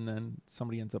and then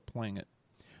somebody ends up playing it.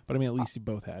 But I mean, at least you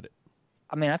both had it.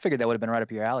 I mean, I figured that would have been right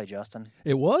up your alley, Justin.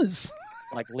 It was.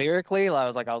 Like lyrically, I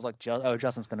was like, oh,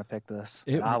 Justin's gonna pick this.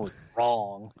 It- And I was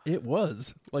wrong. It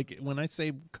was. Like when I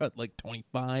say cut like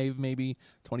 25, maybe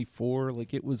 24,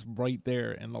 like it was right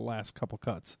there in the last couple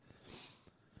cuts.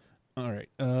 All right.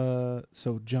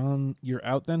 So John, you're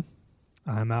out then?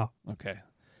 I'm out. Okay.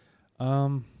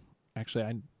 Actually,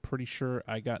 I'm pretty sure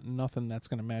I got nothing that's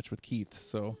going to match with Keith,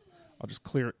 so I'll just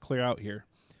clear out here.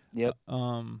 Yep.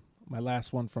 My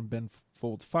last one from Ben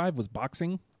Folds 5 was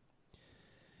boxing,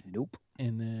 Nope.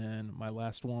 and then my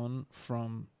last one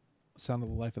from Sound of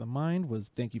the Life of the Mind was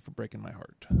Thank You for Breaking My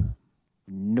Heart.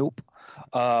 Nope.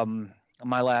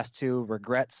 My last 2,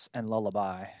 Regrets and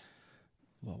Lullaby.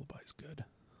 Lullaby's good.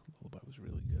 Lullaby was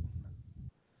really good.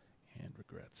 And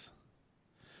Regrets.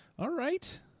 All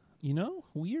right.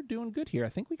 We are doing good here. I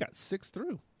think we got 6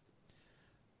 through,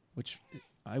 which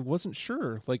I wasn't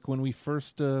sure. Like when we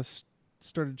first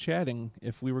started chatting,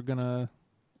 if we were gonna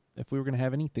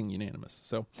have anything unanimous.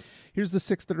 So here's the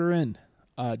 6 that are in: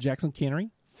 Jackson Cannery,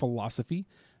 Philosophy,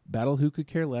 Battle Who Could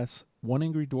Care Less, One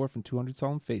Angry Dwarf and 200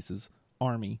 Solemn Faces,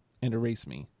 Army, and Erase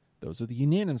Me. Those are the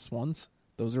unanimous ones.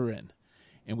 Those are in,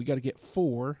 and we got to get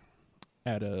 4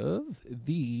 out of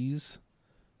these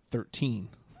 13.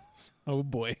 Oh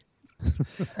boy.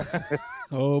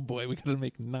 Oh boy, we got to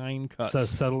make 9 cuts. So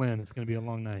settle in. It's going to be a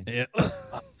long night. Yeah.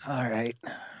 All right.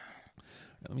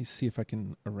 Let me see if I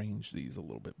can arrange these a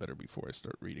little bit better before I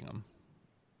start reading them.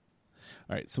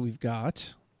 All right, so we've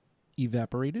got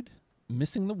Evaporated,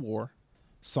 Missing the War,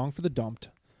 Song for the Dumped,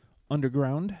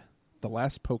 Underground, The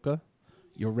Last Polka,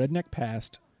 Your Redneck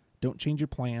Past, Don't Change Your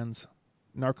Plans,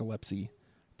 Narcolepsy,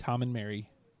 Tom and Mary,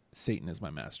 Satan is My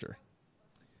Master.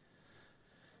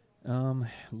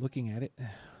 Looking at it,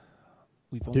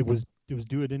 we've only It was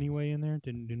Do It Anyway in there?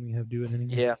 Didn't we have Do It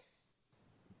Anyway? Yeah.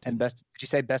 And did you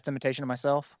say best imitation of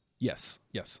myself? Yes.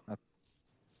 Okay.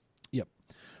 Yep.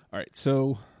 All right.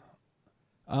 So,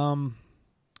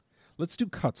 let's do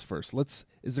cuts first.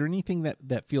 Is there anything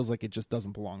that feels like it just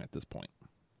doesn't belong at this point?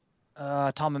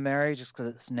 Tom and Mary, just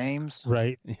because it's names.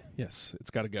 Right. Yes,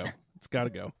 it's got to go. It's got to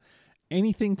go.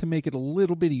 Anything to make it a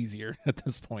little bit easier at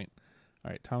this point. All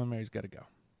right. Tom and Mary's got to go.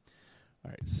 All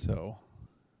right. So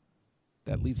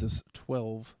that leaves us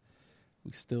 12.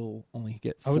 We still only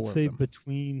get 4 I would say of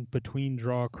them. between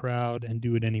Draw a Crowd and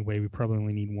Do It Anyway, we probably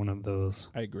only need one of those.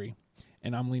 I agree.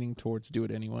 And I'm leaning towards Do It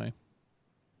Anyway.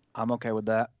 I'm okay with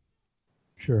that.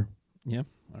 Sure. Yeah.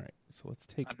 All right. So let's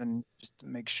take... And then just to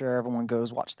make sure everyone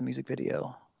goes watch the music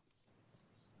video.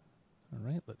 All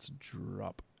right, let's Draw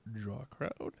a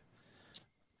Crowd.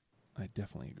 I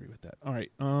definitely agree with that. All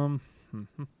right.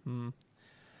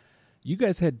 You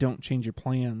guys had Don't Change Your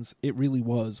Plans. It really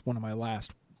was one of my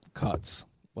last cuts.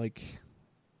 Like,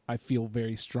 I feel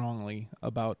very strongly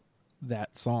about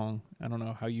that song. I don't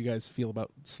know how you guys feel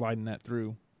about sliding that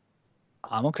through.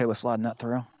 I'm okay with sliding that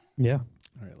through. Yeah.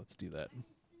 All right, let's do that.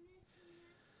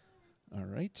 All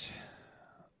right.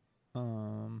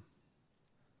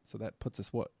 So that puts us,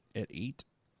 at 8?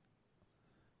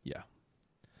 Yeah.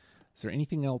 Is there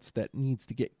anything else that needs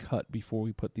to get cut before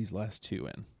we put these last 2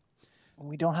 in?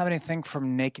 We don't have anything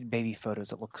from Naked Baby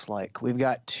Photos, it looks like. We've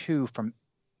got 2 from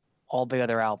all the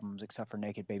other albums except for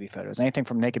Naked Baby Photos. Anything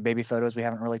from Naked Baby Photos we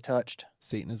haven't really touched?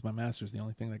 Satan is My Master is the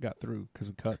only thing that got through because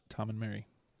we cut Tom and Mary.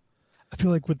 I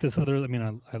feel like with this other, I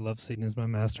mean, I love Satan is My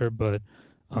Master, but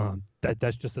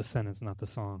that's just a sentence, not the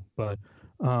song. But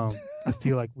I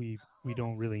feel like we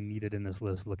don't really need it in this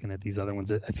list. Looking at these other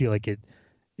ones, I feel like it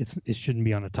shouldn't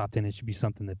be on a top 10. It should be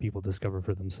something that people discover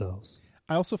for themselves.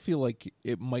 I also feel like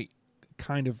it might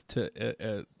kind of,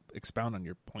 to expound on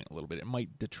your point a little bit, it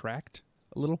might detract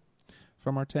a little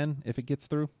from our 10 if it gets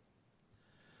through.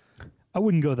 I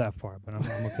wouldn't go that far, but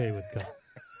I'm okay with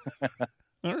that.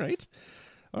 All right.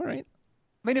 I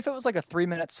mean, if it was like a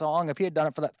 3-minute song, if he had done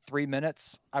it for that 3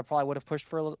 minutes, I probably would have pushed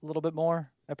for a little bit more.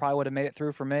 I probably would have made it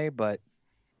through for me, but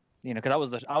because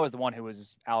I was the one who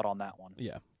was out on that one.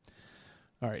 Yeah.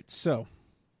 All right. So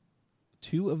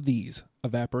 2 of these: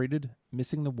 Evaporated,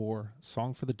 Missing the War,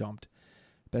 Song for the Dumped,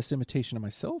 Best Imitation of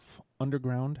Myself,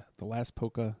 Underground, The Last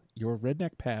Polka, Your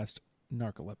Redneck Past,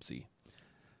 Narcolepsy.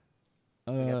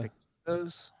 Yeah,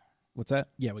 those. What's that?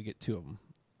 Yeah, we get 2 of them.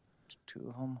 2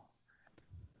 of them.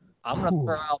 I'm gonna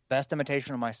throw out Best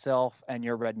Imitation of Myself and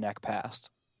Your Redneck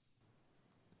Past.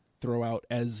 Throw out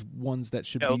as ones that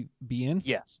should be in?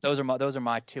 Yes, those are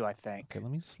my 2, I think. Okay,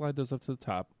 let me slide those up to the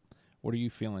top. What are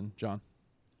you feeling, John?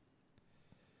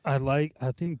 I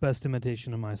think Best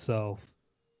Imitation of Myself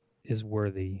is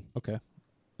worthy. Okay,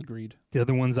 agreed. The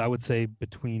other ones I would say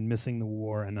between Missing the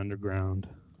War and Underground.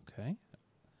 Okay.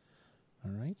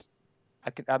 All right.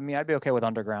 I'd be okay with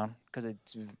Underground because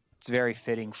it's very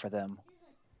fitting for them.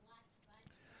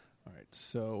 All right.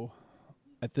 So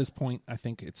at this point, I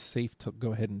think it's safe to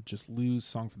go ahead and just lose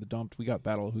Song for the Dumped. We got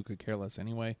Battle of Who Could Care Less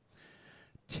anyway.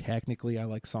 Technically, I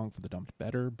like Song for the Dumped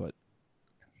better, but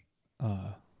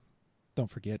don't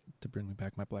forget to bring me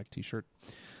back my black t-shirt.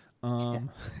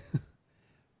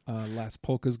 Last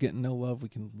Polka's getting no love. We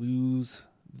can lose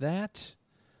that.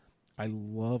 I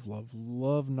love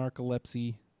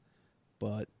Narcolepsy,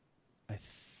 but I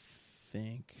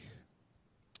think,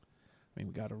 we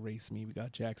got Erase Me, we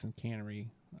got Jackson Cannery.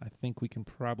 I think we can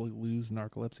probably lose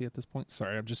Narcolepsy at this point.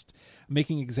 Sorry, I'm just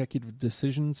making executive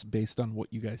decisions based on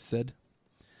what you guys said.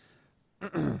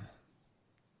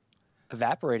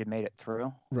 Evaporated made it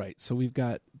through. Right, so we've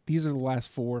got, these are the last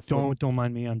 4. Don't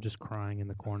mind me, I'm just crying in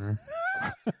the corner.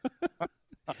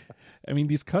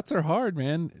 These cuts are hard,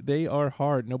 man. They are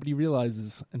hard. Nobody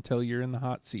realizes until you're in the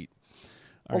hot seat.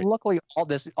 Luckily,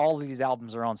 all of these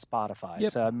albums are on Spotify.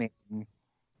 Yep. So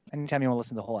anytime you want to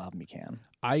listen to the whole album, you can.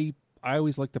 I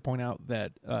always like to point out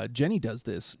that Jenny does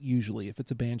this usually if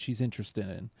it's a band she's interested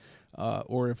in,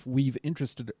 or if we've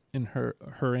interested in her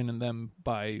in and them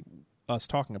by us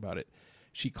talking about it.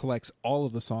 She collects all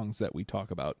of the songs that we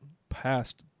talk about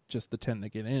past just the 10 that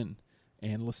get in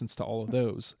and listens to all of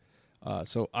those.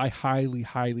 So I highly,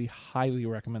 highly, highly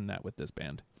recommend that with this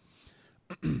band.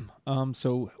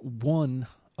 So one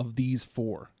of these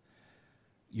 4,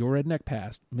 Your Redneck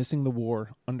Past, Missing the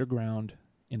War, Underground,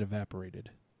 and Evaporated.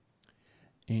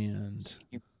 And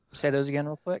you say those again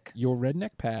real quick. Your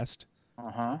Redneck Past,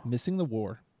 Missing the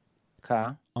War,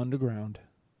 Underground,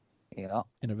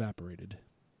 and Evaporated.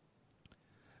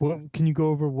 Well, can you go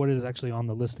over what is actually on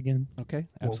the list again? Okay,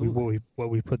 absolutely. What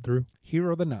we put through? Here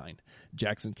are the 9: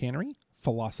 Jackson Cannery,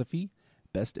 Philosophy,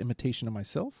 Best Imitation of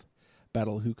Myself,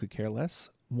 Battle of Who Could Care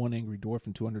Less, One Angry Dwarf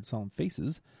and 200 Solemn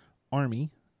Faces,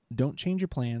 Army, Don't Change Your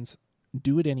Plans,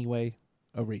 Do It Anyway,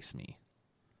 Erase Me.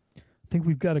 I think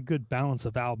we've got a good balance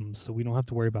of albums, so we don't have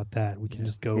to worry about that. We can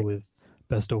just go with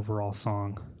best overall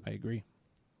song. I agree.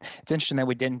 It's interesting that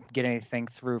we didn't get anything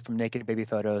through from Naked Baby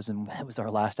Photos, and that was our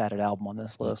last added album on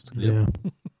this list. Yeah.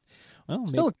 Well,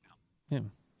 still,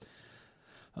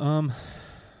 all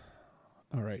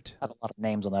right. Had a lot of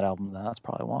names on that album. That's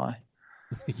probably why.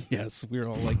 Yes, we're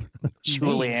all like,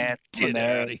 Julianne, get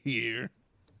out of here.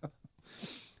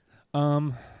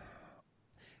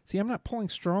 See, I'm not pulling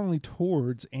strongly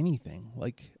towards anything.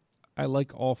 Like, I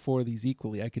like all 4 of these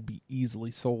equally. I could be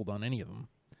easily sold on any of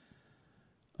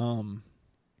them.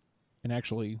 And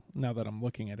actually, now that I'm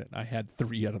looking at it, I had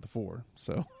 3 out of the 4.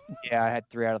 So yeah, I had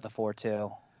 3 out of the 4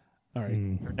 too. All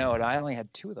right. No, I only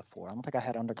had 2 of the 4. I don't think I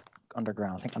had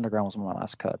Underground. I think Underground was one of my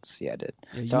last cuts. Yeah, I did.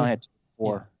 Yeah, so I only had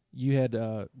 4. Yeah. You had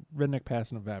Redneck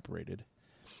Pass and Evaporated.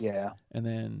 Yeah. And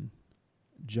then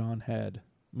John had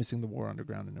Missing the War,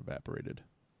 Underground, and Evaporated.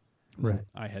 Right.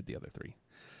 I had the other 3.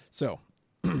 So,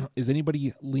 is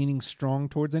anybody leaning strong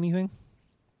towards anything?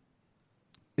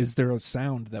 Is there a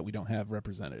sound that we don't have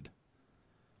represented?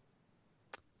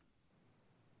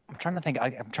 I'm trying to think.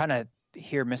 I'm trying to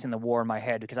hear Missing the War in my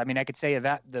head because I could say of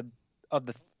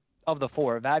the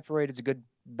 4, Evaporated is a good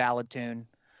ballad tune.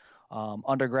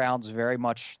 Underground's very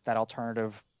much that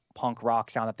alternative punk rock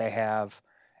sound that they have,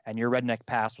 and Your Redneck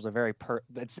Past was a very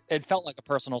it felt like a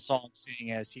personal song,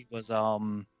 seeing as he was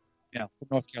from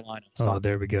North Carolina. Oh,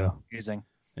 there we go. Using.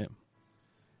 Yeah.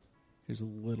 Here's a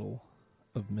little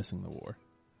of Missing the War.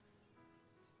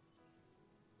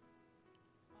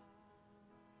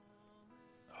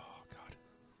 Oh God.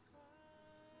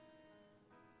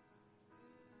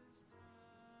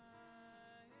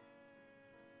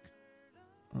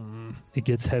 It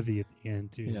gets heavy at the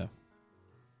end too. Yeah.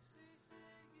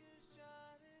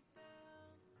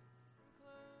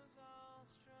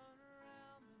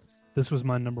 This was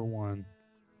my number one.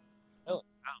 Oh, wow.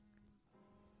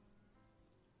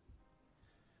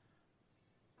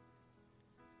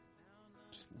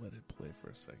 Just let it play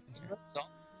for a second here. So,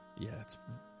 Yeah,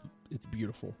 it's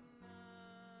beautiful.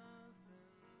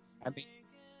 I mean,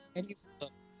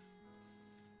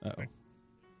 Uh-oh.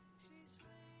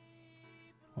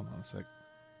 Hold on a sec.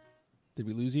 Did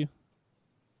we lose you?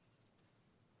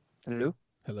 hello.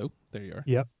 Hello? There you are.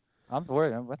 Yep. I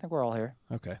think we're all here.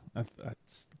 Okay. I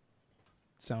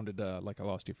sounded like I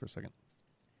lost you for a second.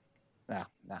 Nah.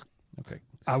 Okay.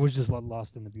 I was just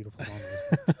lost in the beautiful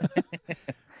moment.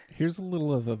 Here's a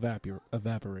little of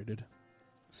evaporated.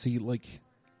 See, like,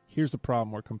 here's the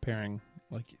problem. We're comparing,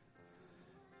 like,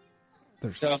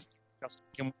 there's... So,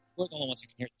 we're the only ones who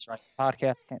can hear this, right?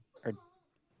 Podcast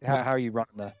how are you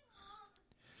running the?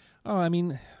 Oh, I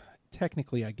mean,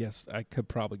 technically, I guess I could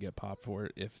probably get popped for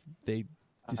it if they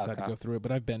decide to go through it,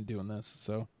 but I've been doing this,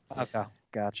 so... Okay,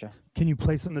 gotcha. Can you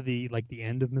play some of the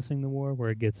end of Missing the War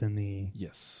where it gets in the...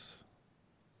 Yes.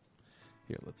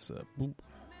 Here, let's... boop.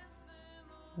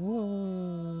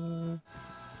 Whoa.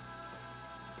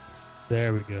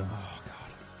 There we go. Oh,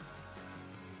 God.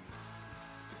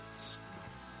 It's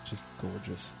just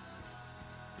gorgeous.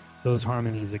 Those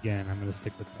harmonies again. I'm going to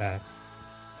stick with that.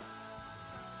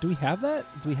 Do we have that?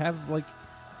 Do we have, like...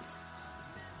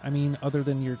 I mean, other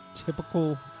than your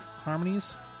typical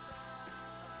harmonies?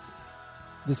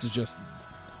 This is just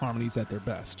harmonies at their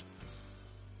best.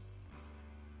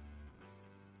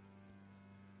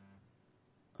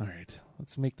 All right,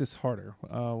 let's make this harder.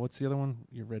 What's the other one?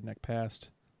 Your Redneck Past.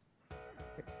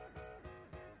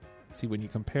 See, when you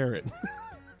compare it,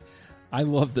 I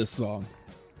love this song,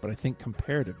 but I think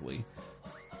comparatively,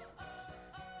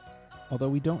 although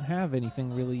we don't have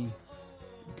anything really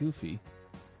goofy.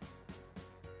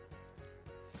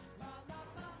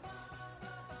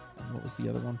 And what was the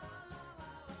other one?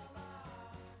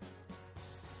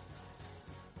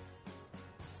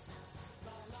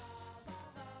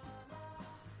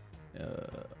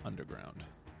 Underground.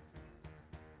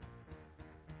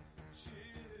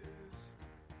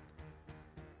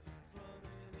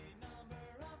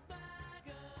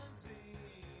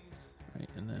 Right,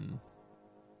 and then...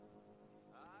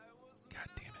 God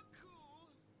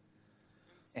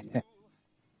damn it.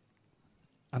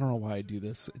 I don't know why I do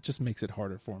this. It just makes it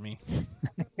harder for me.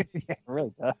 Yeah, it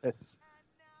really does.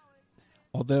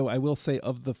 Although I will say,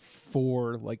 of the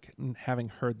four, like, having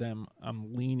heard them,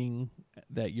 I'm leaning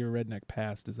that Your Redneck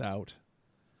Past is out.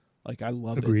 Like, I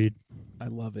love Agreed. it. I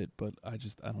love it, but I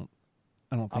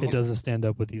don't think It doesn't stand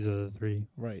up with these other three.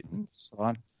 right. It's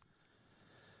fun.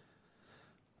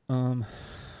 All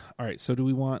right. So, do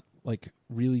we want like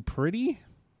really pretty,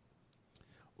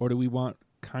 or do we want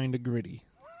kind of gritty?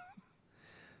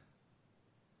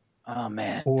 Oh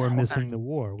man. Or Missing the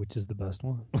War, which is the best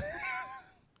one.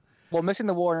 Well, Missing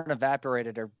the War and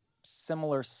Evaporated are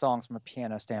similar songs from a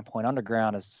piano standpoint.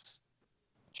 Underground is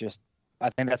just, I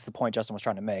think that's the point Justin was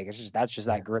trying to make. That's just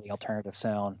that gritty alternative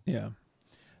sound. Yeah.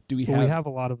 Do we But have? we have a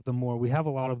lot of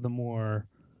the more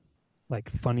like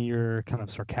funnier, kind of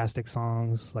sarcastic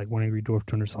songs, like One Angry Dwarf,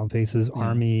 200 Solemn Faces, Yeah.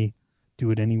 Army,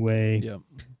 Do It Anyway. Yeah.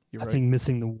 You're I right. think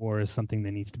Missing the War is something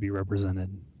that needs to be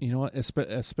represented. You know what?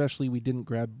 Especially we didn't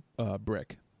grab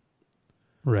Brick.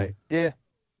 Right. Yeah.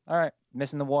 All right.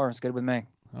 Missing the War is good with me.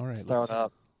 All right. Let's throw it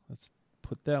up. Let's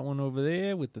put that one over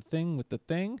there with the thing.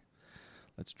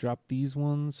 Let's drop these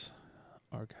ones.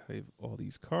 Archive all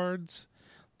these cards.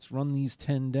 Let's run these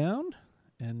 10 down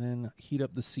and then heat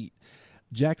up the seat.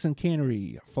 Jackson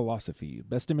Cannery, Philosophy,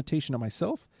 Best Imitation of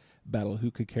Myself, Battle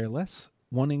Who Could Care Less,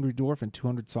 One Angry Dwarf and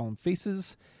 200 Solemn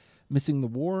Faces, Missing the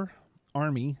War,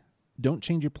 Army, Don't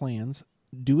Change Your Plans,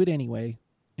 Do It Anyway,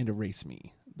 and Erase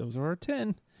Me. Those are our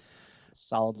 10.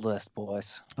 Solid list,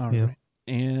 boys. All Yeah. right.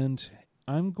 And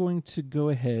I'm going to go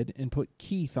ahead and put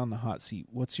Keith on the hot seat.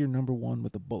 What's your number one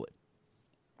with a bullet?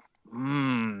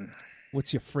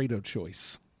 What's your Fredo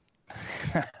choice?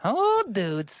 Oh,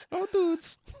 dudes. Oh,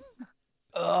 dudes.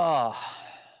 Oh,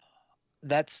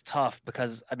 that's tough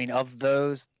because, I mean, of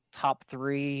those, top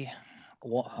three: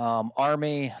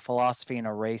 Army, Philosophy, and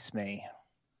Erase Me.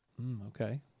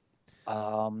 Okay.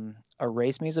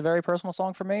 Erase Me is a very personal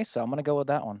song for me, so I'm gonna go with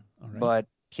that one. All right. But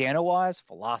piano-wise,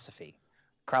 Philosophy.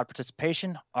 Crowd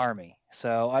participation, Army.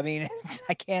 So I mean,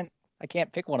 I can't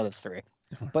pick one of those three.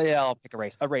 But yeah, I'll pick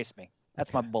Erase Me.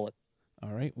 That's my bullet.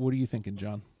 All right. What are you thinking,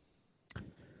 John?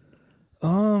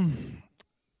 I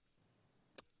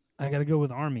got to go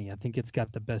with Army. I think it's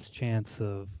got the best chance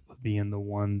of being the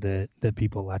one that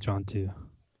people latch onto.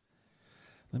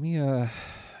 Let me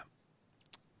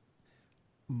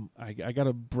I got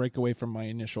to break away from my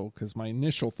initial, because my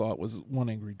initial thought was One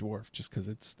Angry Dwarf, just because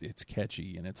it's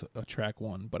catchy and it's a track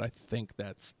one, but I think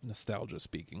that's nostalgia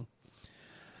speaking.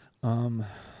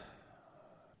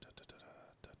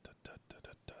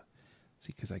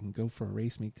 See, because I can go for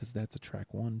Erase Me because that's a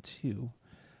track one too,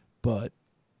 but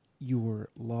your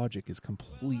logic is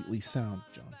completely sound,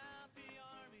 John.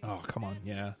 Oh, come on,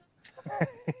 yeah.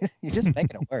 You're just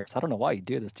making it worse. I don't know why you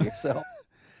do this to yourself.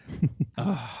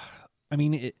 I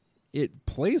mean, it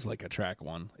plays like a track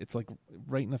one. It's like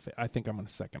right in the I think I'm going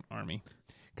to second Army,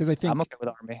 because I think I'm okay with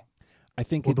Army. I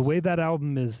think the way that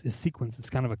album is sequenced, it's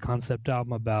kind of a concept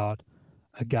album about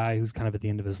a guy who's kind of at the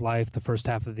end of his life. The first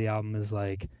half of the album is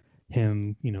like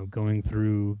him, going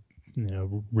through,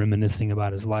 reminiscing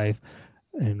about his life,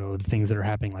 the things that are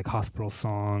happening, like hospital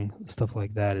song, stuff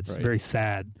like that. It's right. very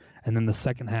sad. And then the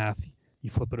second half, you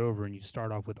flip it over and you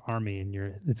start off with Army, and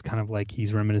it's kind of like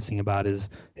he's reminiscing about his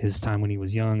time when he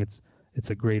was young. It's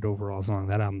a great overall song.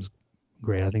 That album's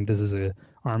great. I think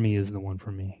Army is the one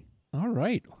for me. All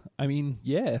right. I mean,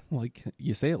 yeah, like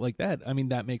you say it like that. I mean,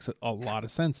 that makes a lot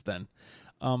of sense then.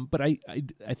 But I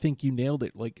think you nailed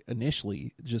it. Like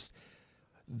initially, just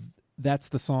that's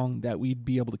the song that we'd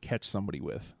be able to catch somebody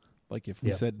with. Like if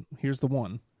we said, "Here's the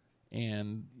one,"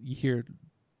 and you hear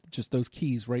just those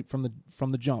keys right from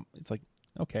the jump, it's like,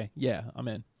 okay, yeah, I'm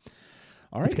in.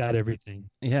 All right, it's got everything.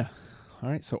 Yeah. All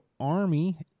right. So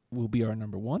Army will be our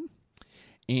number one,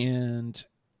 and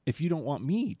if you don't want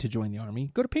me to join the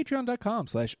Army, go to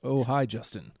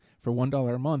patreon.com/ohhijustin. For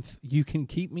 $1 a month, you can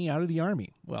keep me out of the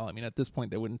Army. Well, I mean, at this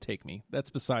point, they wouldn't take me. That's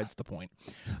besides the point.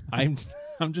 I'm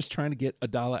just trying to get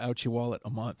 $1 out your wallet a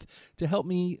month to help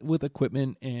me with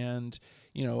equipment and,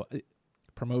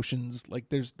 promotions. Like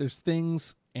there's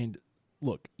things, and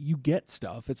look, you get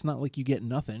stuff. It's not like you get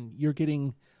nothing. You're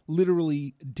getting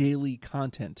literally daily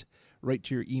content right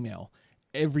to your email.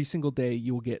 Every single day,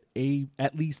 you will get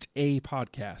at least a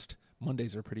podcast.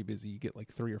 Mondays are pretty busy. You get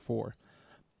like 3 or 4.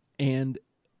 And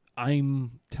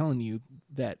I'm telling you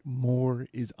that more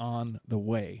is on the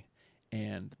way,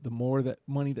 and the more that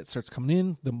money that starts coming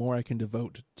in, the more I can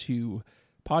devote to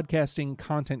podcasting,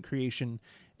 content creation,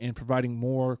 and providing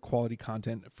more quality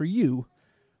content for you,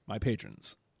 my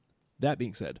patrons. That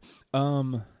being said,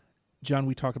 John,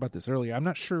 we talked about this earlier. I'm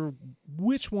not sure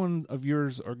which one of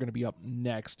yours are going to be up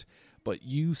next, but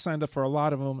you signed up for a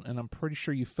lot of them, and I'm pretty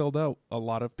sure you filled out a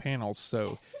lot of panels,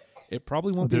 so it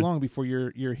probably won't be long before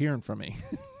you're hearing from me.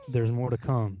 There's more to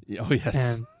come. Oh,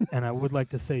 yes. And I would like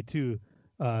to say, too,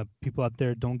 people out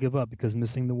there, don't give up, because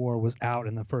Missing the War was out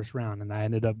in the first round, and I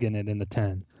ended up getting it in the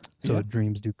 10. So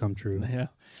dreams do come true. Yeah.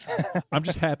 I'm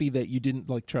just happy that you didn't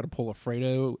try to pull a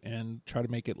Fredo and try to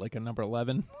make it like a number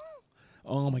 11.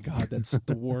 Oh, my God, that's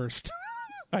the worst.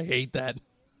 I hate that.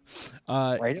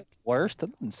 Right? Worst?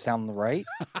 That doesn't sound right.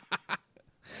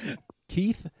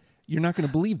 Keith, you're not going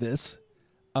to believe this.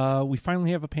 We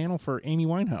finally have a panel for Amy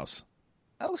Winehouse.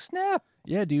 Oh, snap.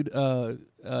 Yeah, dude.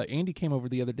 Andy came over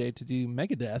the other day to do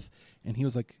Megadeth, and he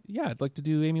was like, yeah, I'd like to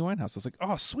do Amy Winehouse. I was like,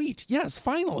 oh, sweet. Yes,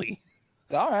 finally.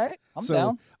 All right. I'm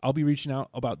down. I'll be reaching out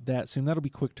about that soon. That'll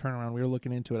be quick turnaround. We were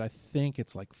looking into it. I think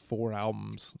it's like 4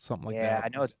 albums, something like that. Yeah, I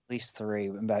know it's at least 3,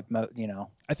 but,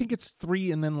 I think it's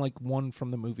 3 and then like 1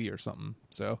 from the movie or something.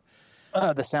 So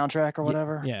the soundtrack or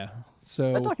whatever. Yeah.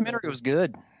 So that documentary was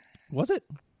good. Was it?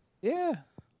 Yeah.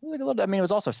 It was it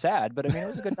was also sad, but it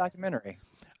was a good documentary.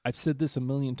 I've said this a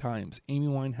million times. Amy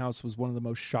Winehouse was one of the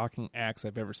most shocking acts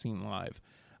I've ever seen live.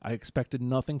 I expected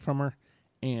nothing from her,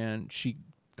 and she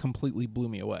completely blew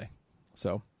me away.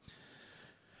 So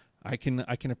I can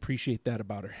appreciate that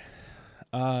about her.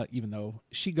 Even though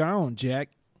she gone, Jack.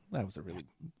 That was a really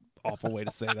awful way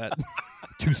to say that.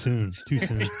 Too soon.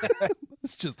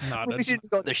 It's just not. We should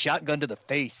go with the shotgun to the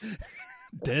face.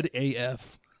 Dead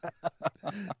AF.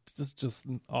 just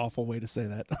an awful way to say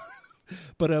that.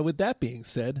 But with that being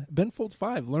said, Ben Folds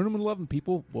 5, learn them and love them,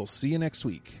 people. We'll see you next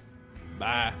week.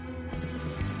 Bye.